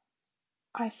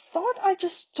 I thought I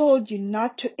just told you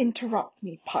not to interrupt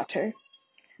me, Potter.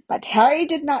 But Harry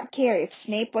did not care if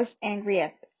Snape was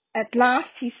angry. At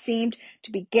last he seemed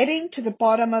to be getting to the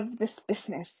bottom of this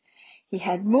business. He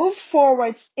had moved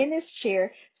forwards in his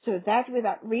chair so that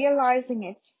without realizing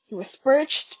it, he was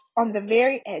perched on the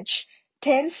very edge,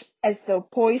 tense as though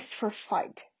poised for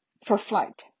flight.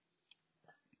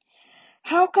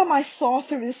 How come I saw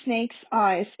through the snake's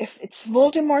eyes if it's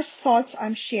Voldemort's thoughts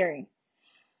I'm sharing?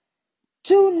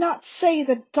 Do not say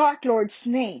the Dark Lord's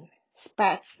name,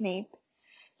 spat Snape.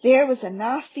 There was a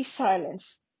nasty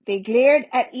silence. They glared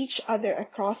at each other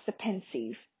across the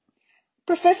Pensieve.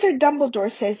 Professor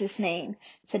Dumbledore says his name,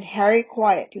 said Harry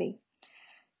quietly.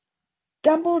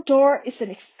 Dumbledore is an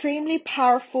extremely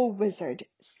powerful wizard,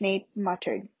 Snape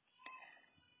muttered.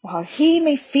 While he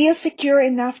may feel secure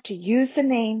enough to use the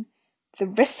name, the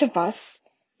rest of us,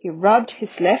 he rubbed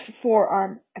his left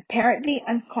forearm, apparently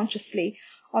unconsciously,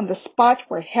 on the spot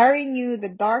where Harry knew the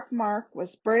dark mark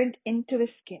was burned into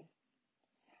his skin.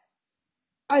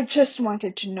 I just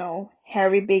wanted to know,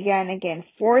 Harry began again,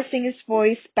 forcing his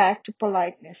voice back to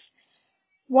politeness.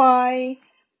 Why,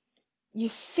 you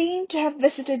seem to have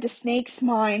visited the snake's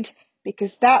mind,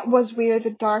 because that was where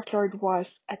the Dark Lord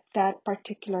was at that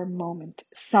particular moment,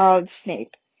 snarled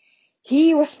Snape.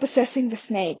 He was possessing the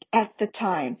snake at the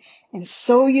time, and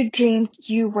so you dreamed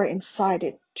you were inside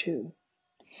it too.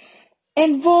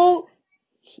 And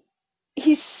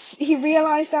he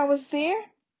realized I was there?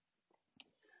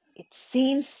 It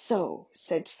seems so,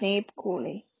 said Snape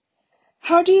coolly.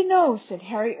 How do you know? Said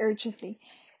Harry urgently.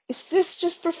 Is this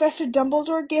just Professor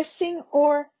Dumbledore guessing,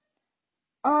 or...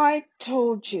 I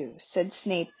told you, said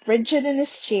Snape, rigid in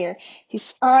his chair,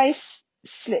 his eyes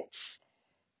slits,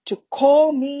 to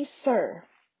call me sir.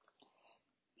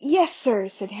 Yes, sir,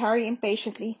 said Harry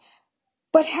impatiently.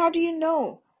 But how do you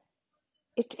know?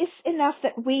 It is enough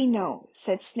that we know,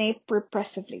 said Snape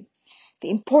repressively.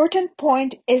 The important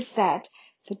point is that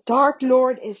the Dark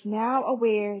Lord is now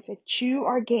aware that you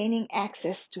are gaining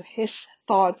access to his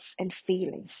thoughts and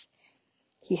feelings.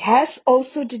 He has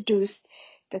also deduced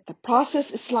that the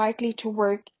process is likely to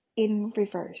work in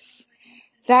reverse.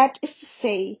 That is to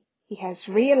say, he has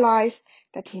realized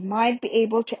that he might be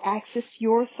able to access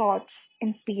your thoughts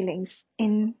and feelings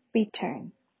in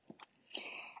return.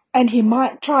 And he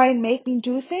might try and make me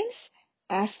do things?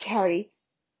 Asked Harry.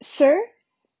 Sir?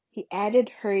 He added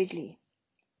hurriedly.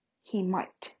 He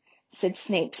might. said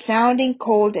Snape, sounding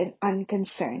cold and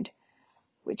unconcerned.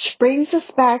 Which brings us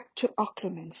back to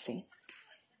occlumency.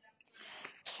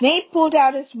 Snape pulled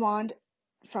out his wand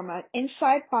from an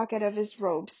inside pocket of his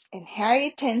robes, and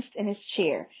Harry tensed in his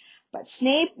chair. But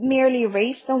Snape merely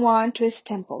raised the wand to his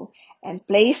temple, and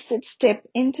placed its tip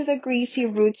into the greasy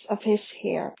roots of his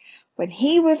hair. When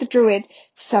he withdrew it,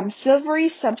 some silvery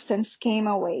substance came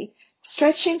away,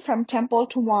 stretching from temple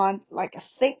to wand like a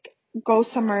thick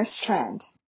gossamer strand,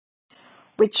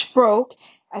 which broke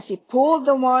as he pulled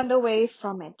the wand away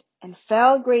from it, and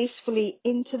fell gracefully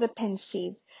into the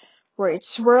pensieve, where it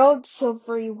swirled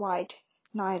silvery white,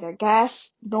 neither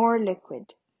gas nor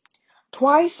liquid.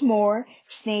 Twice more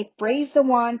Snape raised the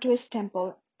wand to his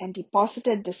temple and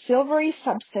deposited the silvery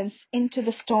substance into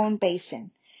the stone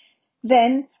basin.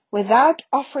 Then, without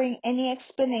offering any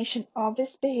explanation of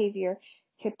his behavior,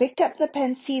 he picked up the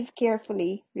pensieve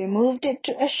carefully, removed it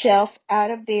to a shelf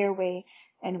out of their way,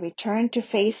 and returned to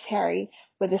face Harry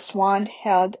with his wand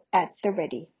held at the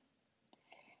ready.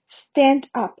 "Stand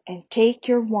up and take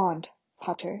your wand,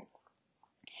 Potter."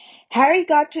 Harry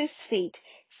got to his feet,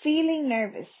 feeling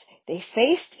nervous. They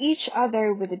faced each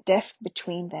other with the desk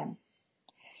between them.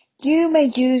 "You may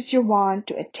use your wand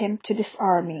to attempt to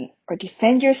disarm me, or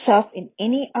defend yourself in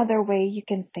any other way you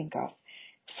can think of,"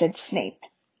 said Snape.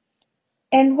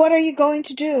 "And what are you going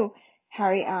to do?"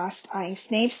 Harry asked, eyeing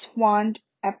Snape's wand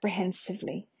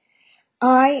apprehensively.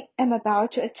 "I am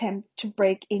about to attempt to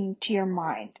break into your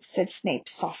mind," said Snape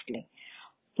softly.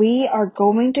 "We are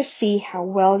going to see how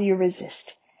well you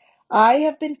resist. I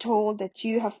have been told that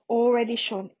you have already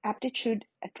shown aptitude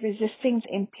at resisting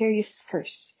the Imperious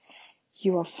Curse.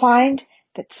 You will find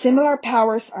that similar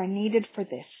powers are needed for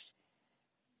this.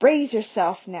 Brace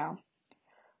yourself now.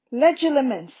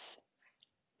 Legilimens!"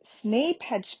 Snape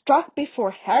had struck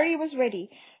before Harry was ready,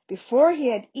 before he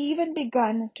had even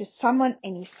begun to summon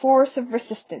any force of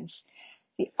resistance.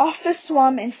 The office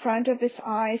swam in front of his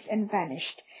eyes and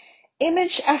vanished.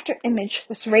 Image after image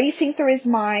was racing through his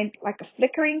mind like a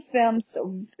flickering film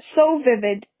so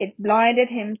vivid it blinded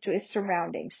him to his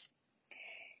surroundings.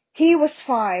 He was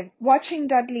 5, watching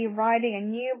Dudley riding a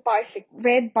new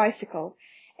red bicycle,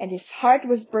 and his heart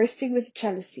was bursting with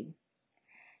jealousy.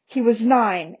 He was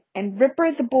 9, and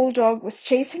Ripper the bulldog was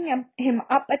chasing him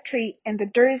up a tree, and the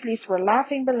Dursleys were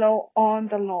laughing below on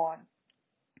the lawn.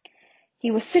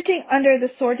 He was sitting under the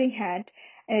sorting hat,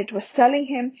 and it was telling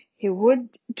him he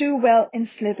would do well in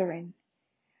Slytherin.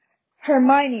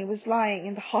 Hermione was lying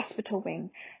in the hospital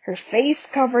wing, her face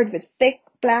covered with thick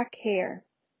black hair.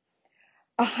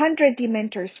 100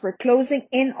 Dementors were closing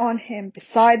in on him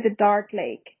beside the dark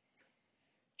lake.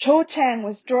 Cho Chang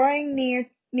was drawing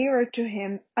nearer to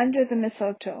him under the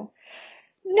mistletoe.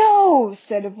 "No!"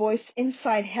 said a voice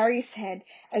inside Harry's head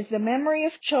as the memory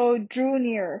of Cho drew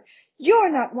nearer.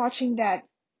 "You're not watching that.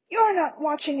 You're not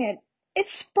watching it.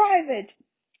 It's private."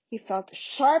 He felt a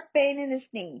sharp pain in his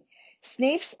knee.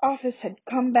 Snape's office had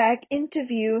come back into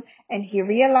view, and he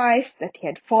realized that he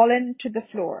had fallen to the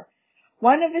floor.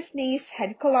 One of his knees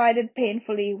had collided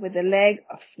painfully with the leg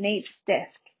of Snape's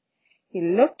desk. He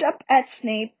looked up at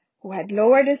Snape, who had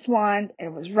lowered his wand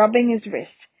and was rubbing his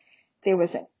wrist. There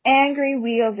was an angry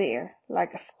wheal there,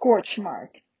 like a scorch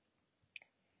mark.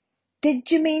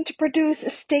 "Did you mean to produce a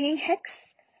stinging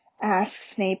hex?" asked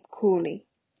Snape coolly.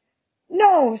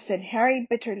 "No," said Harry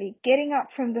bitterly, getting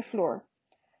up from the floor.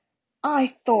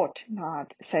 "I thought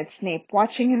not," said Snape,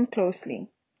 watching him closely.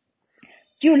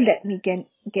 "You let me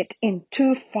get in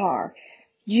too far.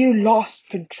 You lost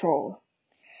control."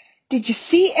 "Did you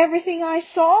see everything I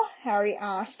saw?" Harry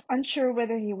asked, unsure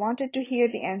whether he wanted to hear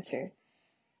the answer.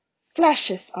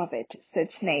 "Flashes of it,"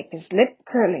 said Snape, his lip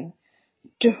curling.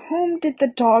 "To whom did the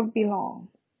dog belong?"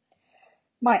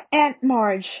 "My Aunt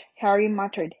Marge," Harry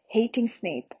muttered, hating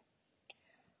Snape.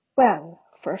 "Well,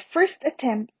 for a first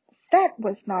attempt, that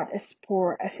was not as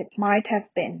poor as it might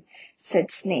have been,"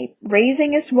 said Snape,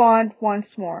 raising his wand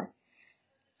once more.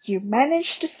 "You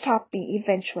managed to stop me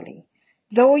eventually,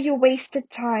 though you wasted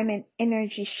time and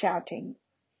energy shouting.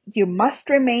 You must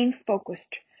remain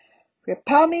focused.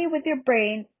 Repel me with your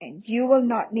brain, and you will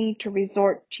not need to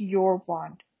resort to your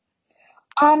wand."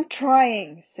 "I'm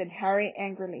trying," said Harry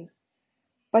angrily.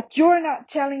 "But you're not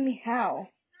telling me how."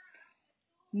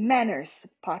 "Manners,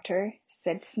 Potter,"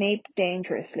 said Snape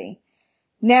dangerously.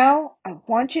 "Now I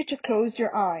want you to close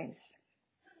your eyes."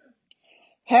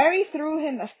 Harry threw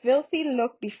him a filthy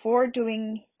look before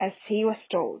doing as he was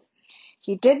told.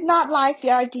 He did not like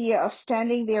the idea of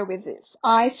standing there with his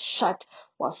eyes shut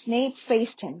while Snape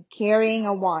faced him, carrying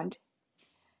a wand.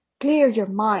 "Clear your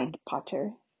mind,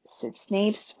 Potter," said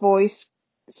Snape's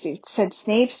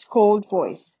cold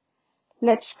voice.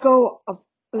 "Let's go of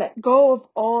let go of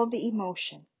all the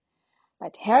emotion.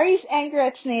 But Harry's anger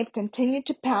at Snape continued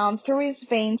to pound through his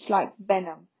veins like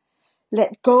venom.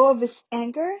 Let go of his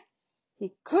anger?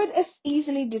 He could as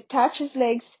easily detach his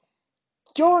legs.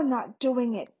 You're not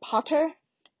doing it, Potter.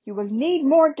 You will need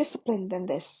more discipline than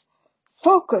this.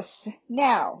 Focus,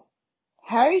 now.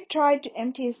 Harry tried to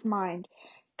empty his mind,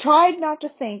 tried not to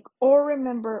think or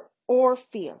remember or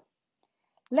feel.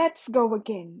 Let's go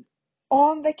again.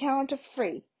 On the count of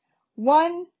 3.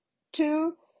 1,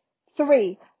 2,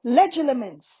 3.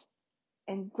 Legilimens!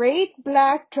 And great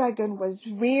black dragon was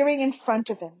rearing in front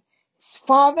of him. His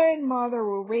father and mother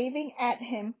were waving at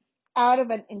him out of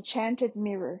an enchanted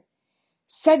mirror.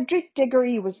 Cedric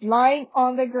Diggory was lying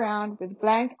on the ground with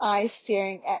blank eyes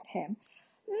staring at him.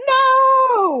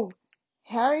 No!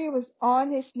 Harry was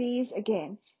on his knees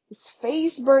again, his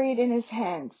face buried in his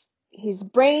hands, his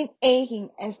brain aching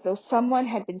as though someone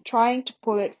had been trying to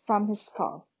pull it from his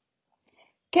skull.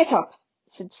 Get up,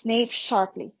 said Snape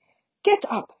sharply. Get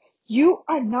up. You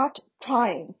are not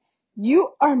trying.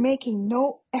 You are making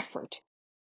no effort.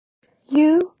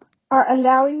 You are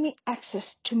allowing me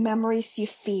access to memories you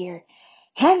fear,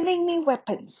 handing me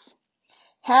weapons.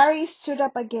 Harry stood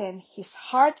up again, his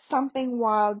heart thumping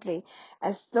wildly,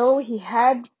 as though he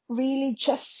had really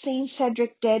just seen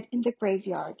Cedric dead in the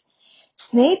graveyard.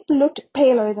 Snape looked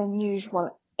paler than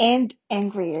usual and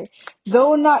angrier,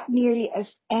 though not nearly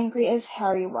as angry as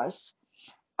Harry was.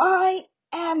 I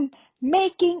am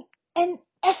making an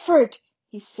effort,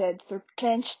 he said through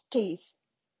clenched teeth.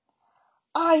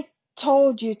 I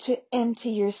told you to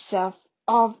empty yourself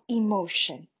of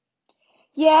emotion.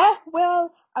 Yeah,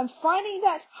 well, I'm finding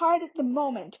that hard at the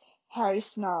moment, Harry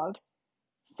snarled.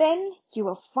 Then you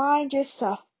will find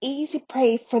yourself easy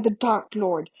prey for the Dark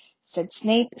Lord, said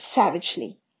Snape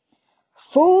savagely.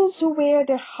 Fools who wear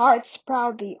their hearts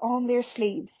proudly on their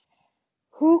sleeves,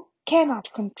 who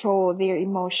cannot control their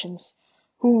emotions,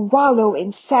 who wallow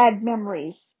in sad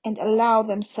memories and allow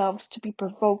themselves to be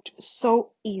provoked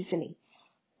so easily.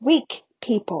 Weak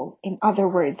people, in other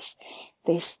words.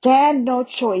 They stand no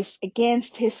choice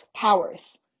against his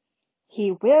powers.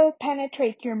 He will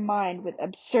penetrate your mind with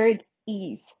absurd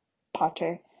ease,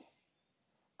 Potter.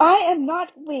 I am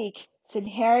not weak, said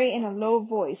Harry in a low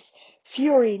voice,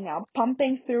 fury now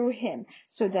pumping through him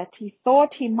so that he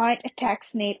thought he might attack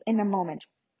Snape in a moment.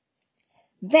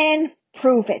 Then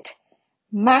prove it.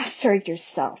 Master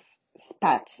yourself,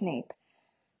 spat Snape.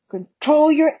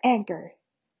 Control your anger.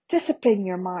 Discipline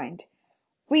your mind.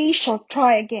 We shall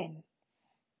try again.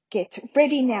 Get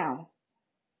ready now.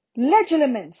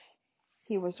 Legilimens!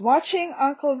 He was watching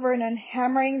Uncle Vernon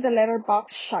hammering the letter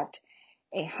box shut.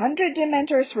 100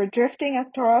 Dementors were drifting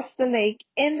across the lake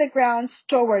in the grounds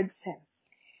towards him.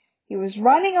 He was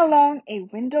running along a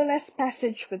windowless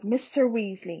passage with Mr.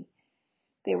 Weasley.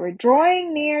 They were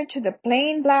drawing near to the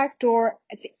plain black door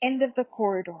at the end of the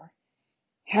corridor.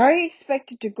 Harry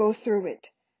expected to go through it,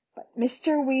 but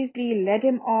Mr. Weasley led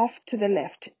him off to the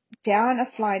left, down a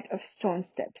flight of stone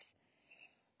steps.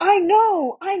 I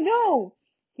know!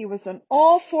 He was on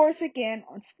all fours again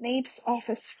on Snape's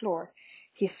office floor.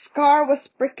 His scar was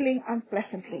prickling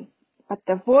unpleasantly, but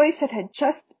the voice that had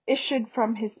just issued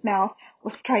from his mouth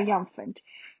was triumphant.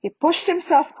 He pushed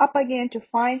himself up again to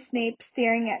find Snape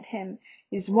staring at him,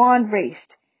 his wand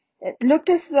raised. It looked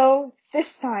as though,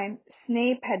 this time,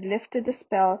 Snape had lifted the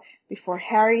spell before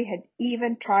Harry had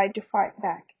even tried to fight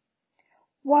back.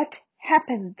 What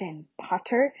happened then,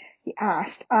 Potter? He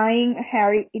asked, eyeing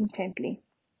Harry intently.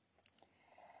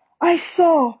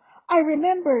 I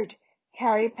remembered,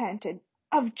 Harry panted.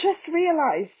 I've just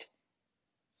realized.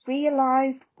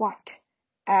 Realized what?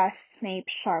 Asked Snape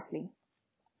sharply.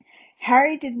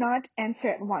 Harry did not answer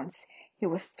at once. He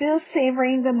was still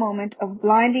savoring the moment of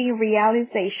blinding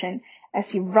realization as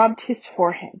he rubbed his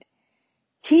forehead.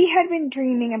 He had been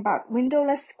dreaming about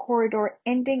windowless corridor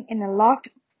ending in a locked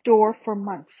door for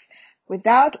months,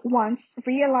 without once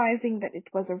realizing that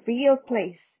it was a real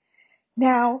place.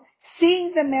 Now,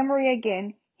 seeing the memory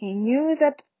again, he knew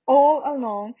that all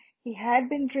along he had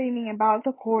been dreaming about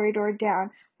the corridor down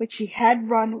which he had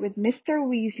run with Mr.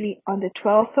 Weasley on the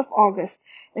 12th of August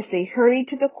as they hurried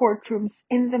to the courtrooms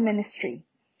in the Ministry.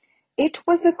 It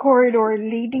was the corridor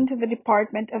leading to the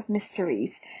Department of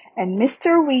Mysteries, and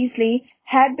Mr. Weasley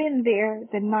had been there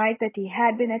the night that he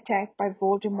had been attacked by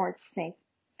Voldemort's snake.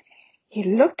 He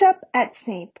looked up at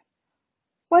Snape.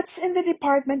 What's in the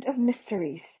Department of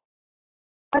Mysteries?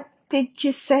 What did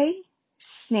you say?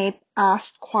 Snape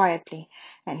asked quietly,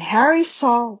 and Harry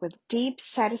saw with deep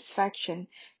satisfaction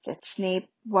that Snape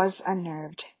was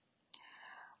unnerved.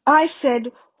 I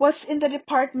said, what's in the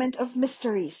Department of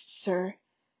Mysteries, sir?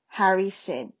 Harry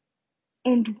said.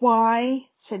 And why,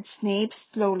 said Snape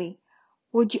slowly,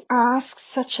 would you ask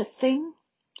such a thing?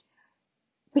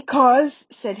 Because,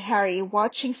 said Harry,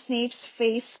 watching Snape's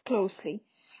face closely,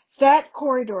 that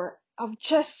corridor, I've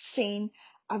just seen,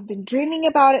 I've been dreaming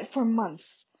about it for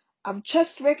months. I've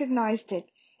just recognized it.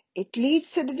 It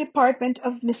leads to the Department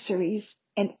of Mysteries,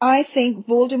 and I think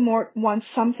Voldemort wants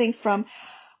something from.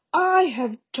 I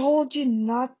have told you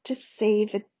not to say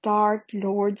the Dark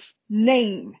Lord's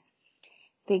name.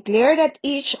 They glared at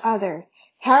each other.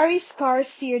 Harry's scar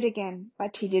seared again,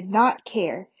 but he did not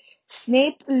care.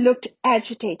 Snape looked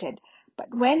agitated,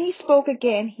 but when he spoke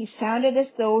again, he sounded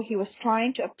as though he was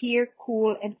trying to appear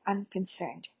cool and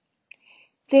unconcerned.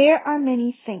 There are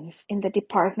many things in the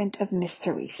Department of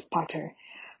Mysteries, Potter,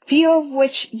 few of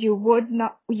which you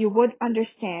would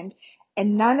understand,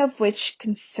 and none of which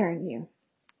concern you.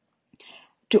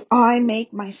 Do I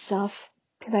make myself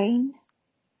plain?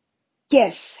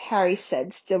 Yes, Harry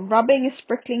said, still rubbing his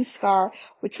prickling scar,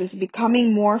 which was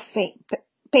becoming more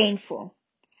painful.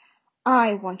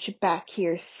 I want you back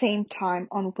here same time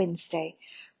on Wednesday.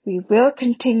 We will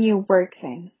continue work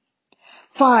then.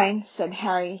 Fine, said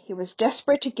Harry. He was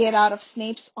desperate to get out of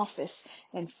Snape's office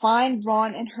and find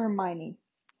Ron and Hermione.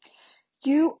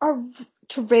 You are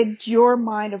to rid your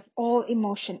mind of all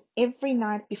emotion every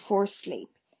night before sleep.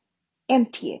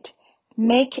 Empty it.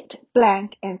 Make it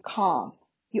blank and calm.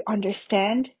 You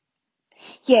understand?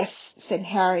 Yes, said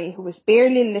Harry, who was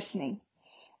barely listening.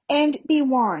 And be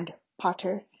warned,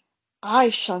 Potter,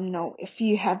 I shall know if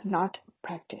you have not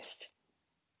practiced.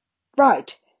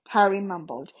 Right, Harry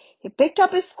mumbled. He picked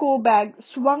up his school bag,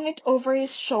 swung it over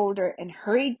his shoulder, and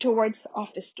hurried towards the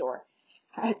office door.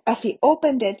 As he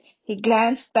opened it, he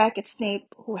glanced back at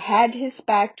Snape, who had his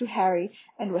back to Harry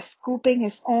and was scooping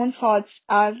his own thoughts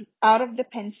out of the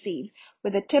pensieve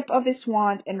with the tip of his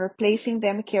wand and replacing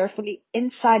them carefully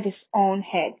inside his own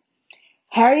head.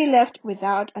 Harry left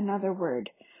without another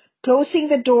word, closing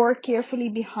the door carefully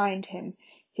behind him,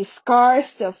 his scar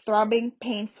still throbbing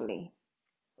painfully.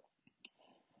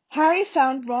 Harry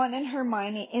found Ron and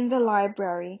Hermione in the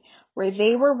library, where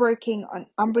they were working on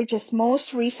Umbridge's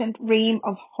most recent ream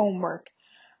of homework.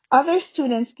 Other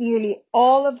students, nearly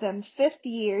all of them fifth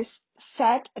years,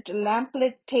 sat at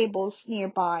lamplit tables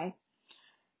nearby,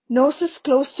 noses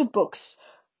close to books,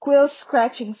 quills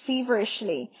scratching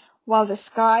feverishly, while the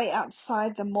sky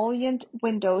outside the mullioned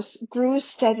windows grew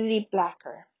steadily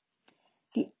blacker.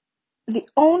 The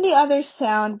only other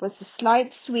sound was the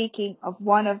slight squeaking of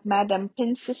one of Madame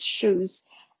Pince's shoes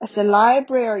as the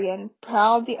librarian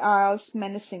prowled the aisles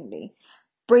menacingly,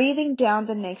 breathing down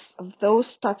the necks of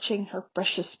those touching her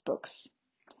precious books.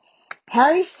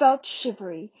 Harry felt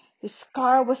shivery. His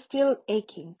scar was still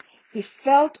aching. He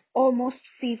felt almost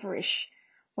feverish.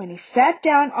 When he sat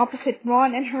down opposite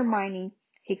Ron and Hermione,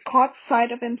 he caught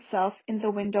sight of himself in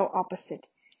the window opposite.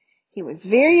 He was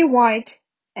very white,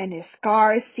 and his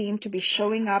scars seemed to be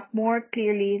showing up more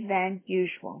clearly than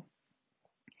usual.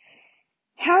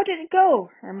 How did it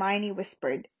go? Hermione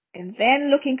whispered, and then,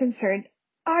 looking concerned,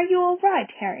 Are you all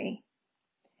right, Harry?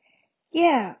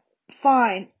 Yeah,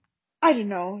 fine. I don't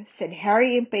know, said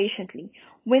Harry impatiently,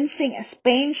 wincing as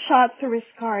pain shot through his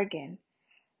scar again.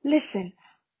 Listen,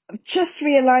 I've just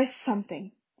realized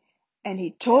something. And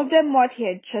he told them what he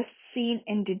had just seen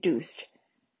and deduced.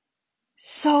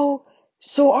 So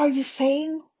are you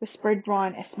saying, whispered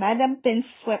Ron as Madame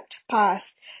Pince swept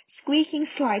past, squeaking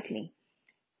slightly,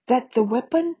 that the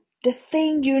weapon, the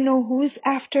thing you know who's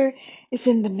after, is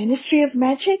in the Ministry of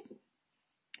Magic?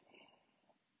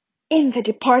 In the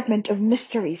Department of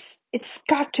Mysteries. It's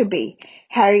got to be,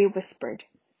 Harry whispered.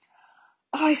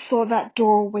 I saw that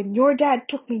door when your dad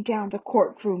took me down the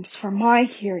courtrooms for my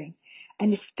hearing,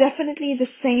 and it's definitely the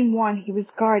same one he was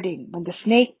guarding when the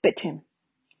snake bit him.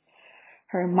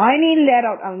 Hermione let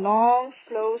out a long,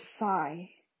 slow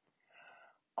sigh.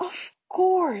 Of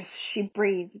course, she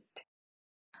breathed.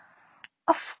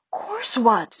 Of course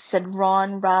what? Said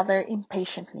Ron rather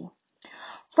impatiently.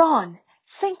 Ron,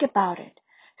 think about it.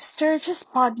 Sturgis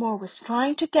Podmore was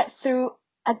trying to get through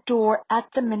a door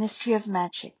at the Ministry of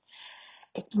Magic.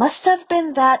 It must have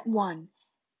been that one.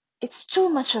 It's too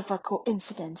much of a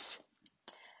coincidence.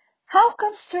 How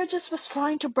come Sturgis was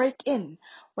trying to break in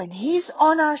when he's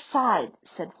on our side?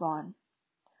 Said Ron.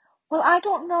 Well, I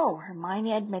don't know,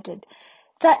 Hermione admitted.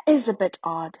 That is a bit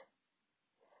odd.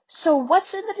 So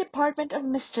what's in the Department of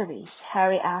Mysteries?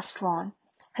 Harry asked Ron.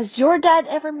 Has your dad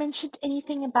ever mentioned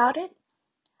anything about it?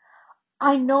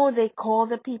 I know they call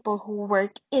the people who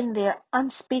work in there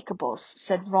unspeakables,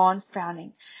 said Ron,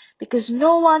 frowning, because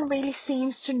no one really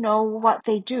seems to know what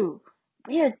they do.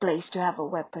 Weird place to have a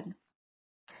weapon.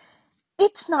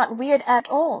 It's not weird at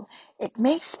all. It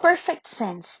makes perfect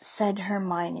sense, said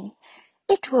Hermione.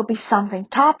 It will be something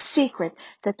top secret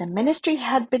that the ministry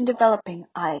had been developing,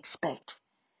 I expect.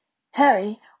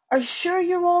 Harry, are you sure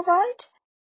you're all right?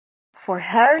 For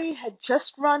Harry had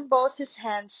just run both his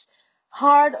hands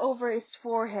hard over his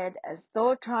forehead as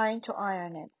though trying to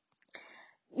iron it.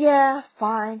 Yeah,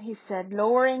 fine, he said,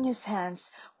 lowering his hands,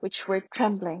 which were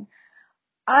trembling.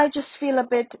 I just feel a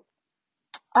bit.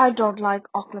 I don't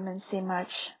like Occlumency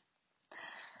much.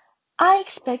 I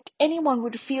expect anyone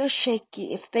would feel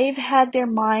shaky if they've had their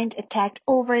mind attacked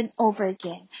over and over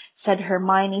again, said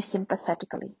Hermione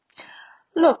sympathetically.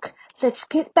 Look, let's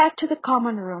get back to the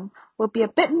common room. We'll be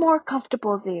a bit more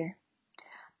comfortable there.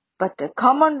 But the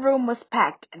common room was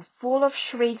packed and full of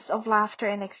shrieks of laughter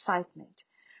and excitement.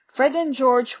 Fred and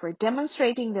George were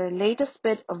demonstrating their latest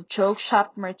bit of joke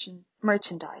shop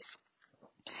merchandise.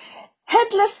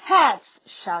 Headless hats!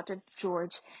 Shouted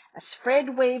George, as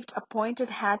Fred waved a pointed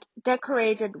hat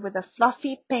decorated with a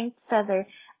fluffy pink feather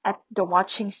at the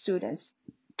watching students.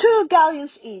 2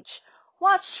 galleons each.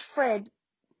 Watch Fred.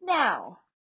 Now.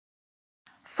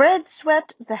 Fred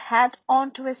swept the hat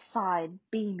onto his side,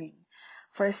 beaming.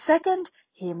 For a second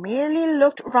he merely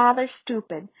looked rather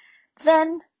stupid.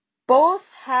 Then both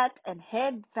hat and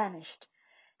head vanished.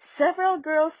 Several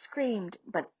girls screamed,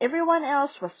 but everyone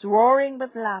else was roaring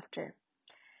with laughter.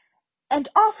 And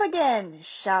off again,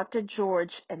 shouted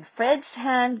George, and Fred's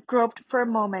hand groped for a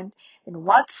moment in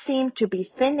what seemed to be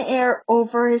thin air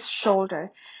over his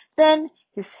shoulder. Then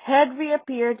his head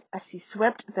reappeared as he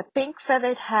swept the pink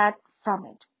feathered hat from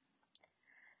it.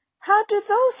 How do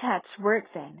those hats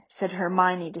work then? Said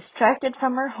Hermione, distracted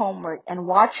from her homework and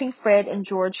watching Fred and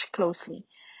George closely.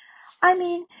 I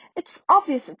mean, it's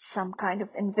obvious it's some kind of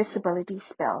invisibility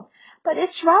spell, but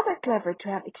it's rather clever to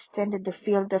have extended the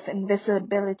field of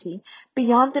invisibility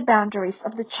beyond the boundaries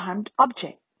of the charmed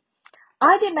object.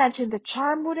 I'd imagine the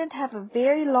charm wouldn't have a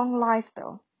very long life,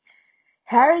 though.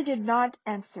 Harry did not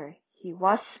answer. He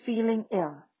was feeling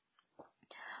ill.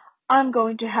 I'm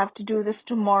going to have to do this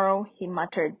tomorrow, he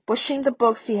muttered, pushing the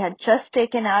books he had just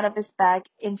taken out of his bag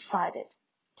inside it.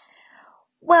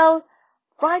 Well,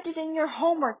 write it in your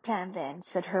homework plan then,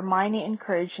 said Hermione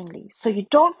encouragingly, so you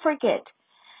don't forget.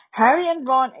 Harry and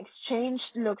Ron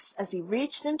exchanged looks as he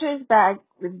reached into his bag,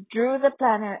 withdrew the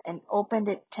planner, and opened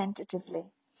it tentatively.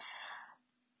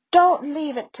 Don't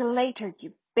leave it till later,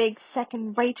 you big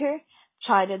second-rater,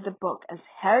 chided the book as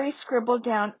Harry scribbled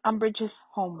down Umbridge's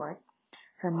homework.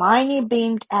 Hermione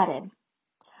beamed at it.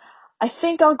 I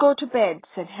think I'll go to bed,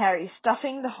 said Harry,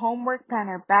 stuffing the homework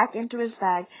planner back into his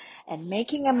bag and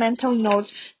making a mental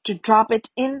note to drop it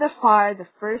in the fire the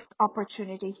first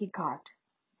opportunity he got.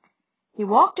 He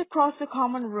walked across the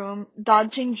common room,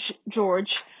 dodging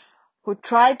George, who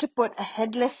tried to put a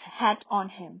headless hat on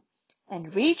him,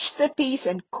 and reached the peace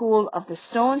and cool of the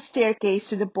stone staircase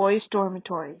to the boys'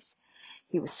 dormitories.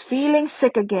 He was feeling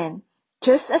sick again,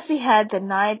 just as he had the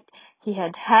night he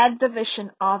had had the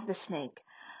vision of the snake,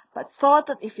 but thought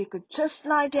that if he could just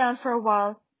lie down for a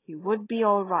while, he would be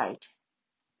all right.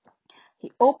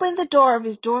 He opened the door of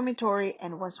his dormitory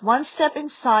and was one step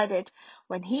inside it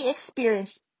when he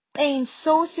experienced pain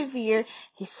so severe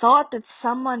he thought that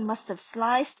someone must have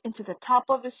sliced into the top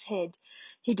of his head.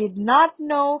 He did not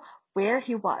know where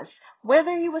he was,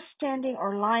 whether he was standing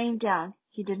or lying down.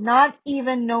 He did not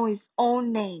even know his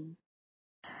own name.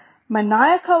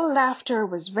 Maniacal laughter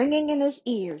was ringing in his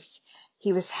ears.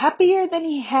 He was happier than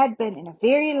he had been in a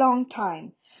very long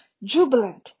time,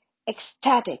 jubilant,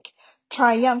 ecstatic,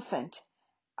 triumphant.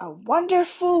 A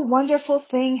wonderful, wonderful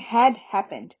thing had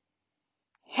happened.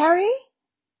 Harry?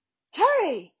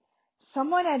 Harry!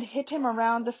 Someone had hit him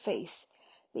around the face.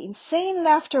 The insane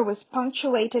laughter was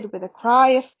punctuated with a cry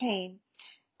of pain.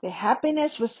 The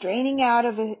happiness was draining out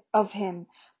of him,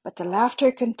 but the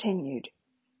laughter continued.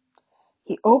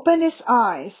 He opened his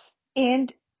eyes,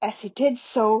 and as he did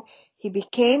so, he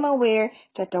became aware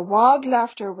that the wild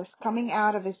laughter was coming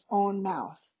out of his own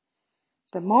mouth.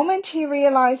 The moment he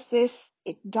realized this,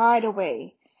 it died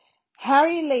away.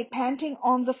 Harry lay panting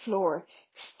on the floor,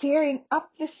 staring up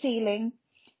the ceiling,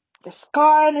 the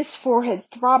scar on his forehead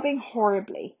throbbing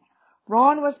horribly.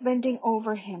 Ron was bending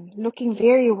over him, looking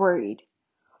very worried.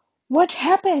 What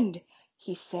happened?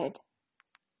 He said.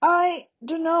 I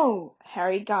dunno,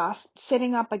 Harry gasped,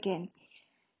 sitting up again.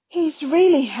 He's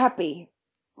really happy.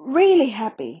 Really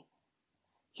happy.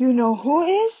 You know who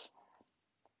is?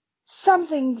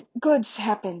 Something good's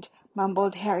happened,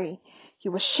 mumbled Harry. He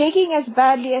was shaking as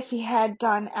badly as he had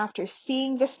done after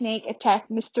seeing the snake attack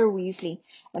Mr. Weasley,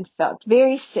 and felt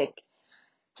very sick.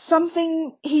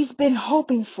 Something he's been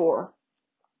hoping for.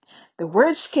 The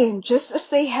words came just as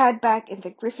they had back in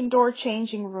the Gryffindor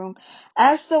changing room,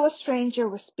 as though a stranger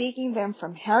was speaking them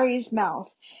from Harry's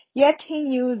mouth, yet he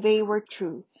knew they were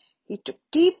true. He took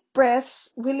deep breaths,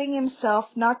 willing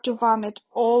himself not to vomit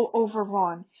all over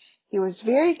Ron. He was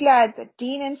very glad that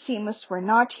Dean and Seamus were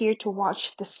not here to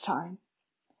watch this time.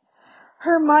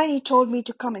 "Hermione told me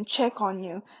to come and check on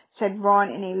you," said Ron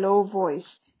in a low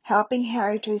voice, helping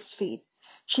Harry to his feet.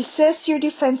 "She says your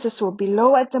defenses will be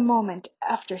low at the moment,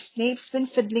 after Snape's been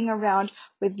fiddling around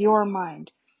with your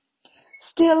mind.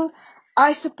 Still,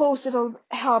 I suppose it'll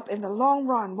help in the long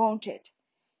run, won't it?"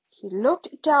 He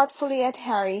looked doubtfully at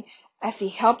Harry as he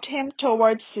helped him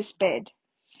towards his bed.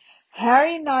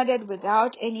 Harry nodded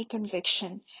without any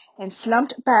conviction, and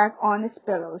slumped back on his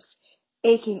pillows,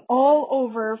 aching all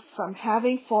over from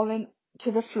having fallen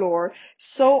to the floor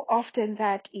so often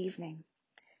that evening,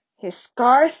 his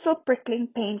scar still prickling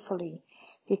painfully.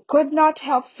 He could not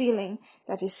help feeling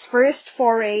that his first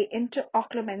foray into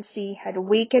occlumency had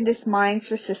weakened his mind's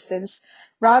resistance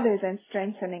rather than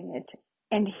strengthening it,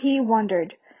 and he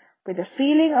wondered, with a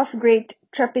feeling of great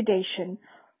trepidation,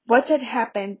 what had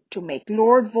happened to make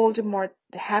Lord Voldemort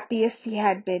the happiest he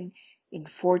had been in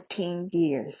 14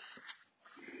 years.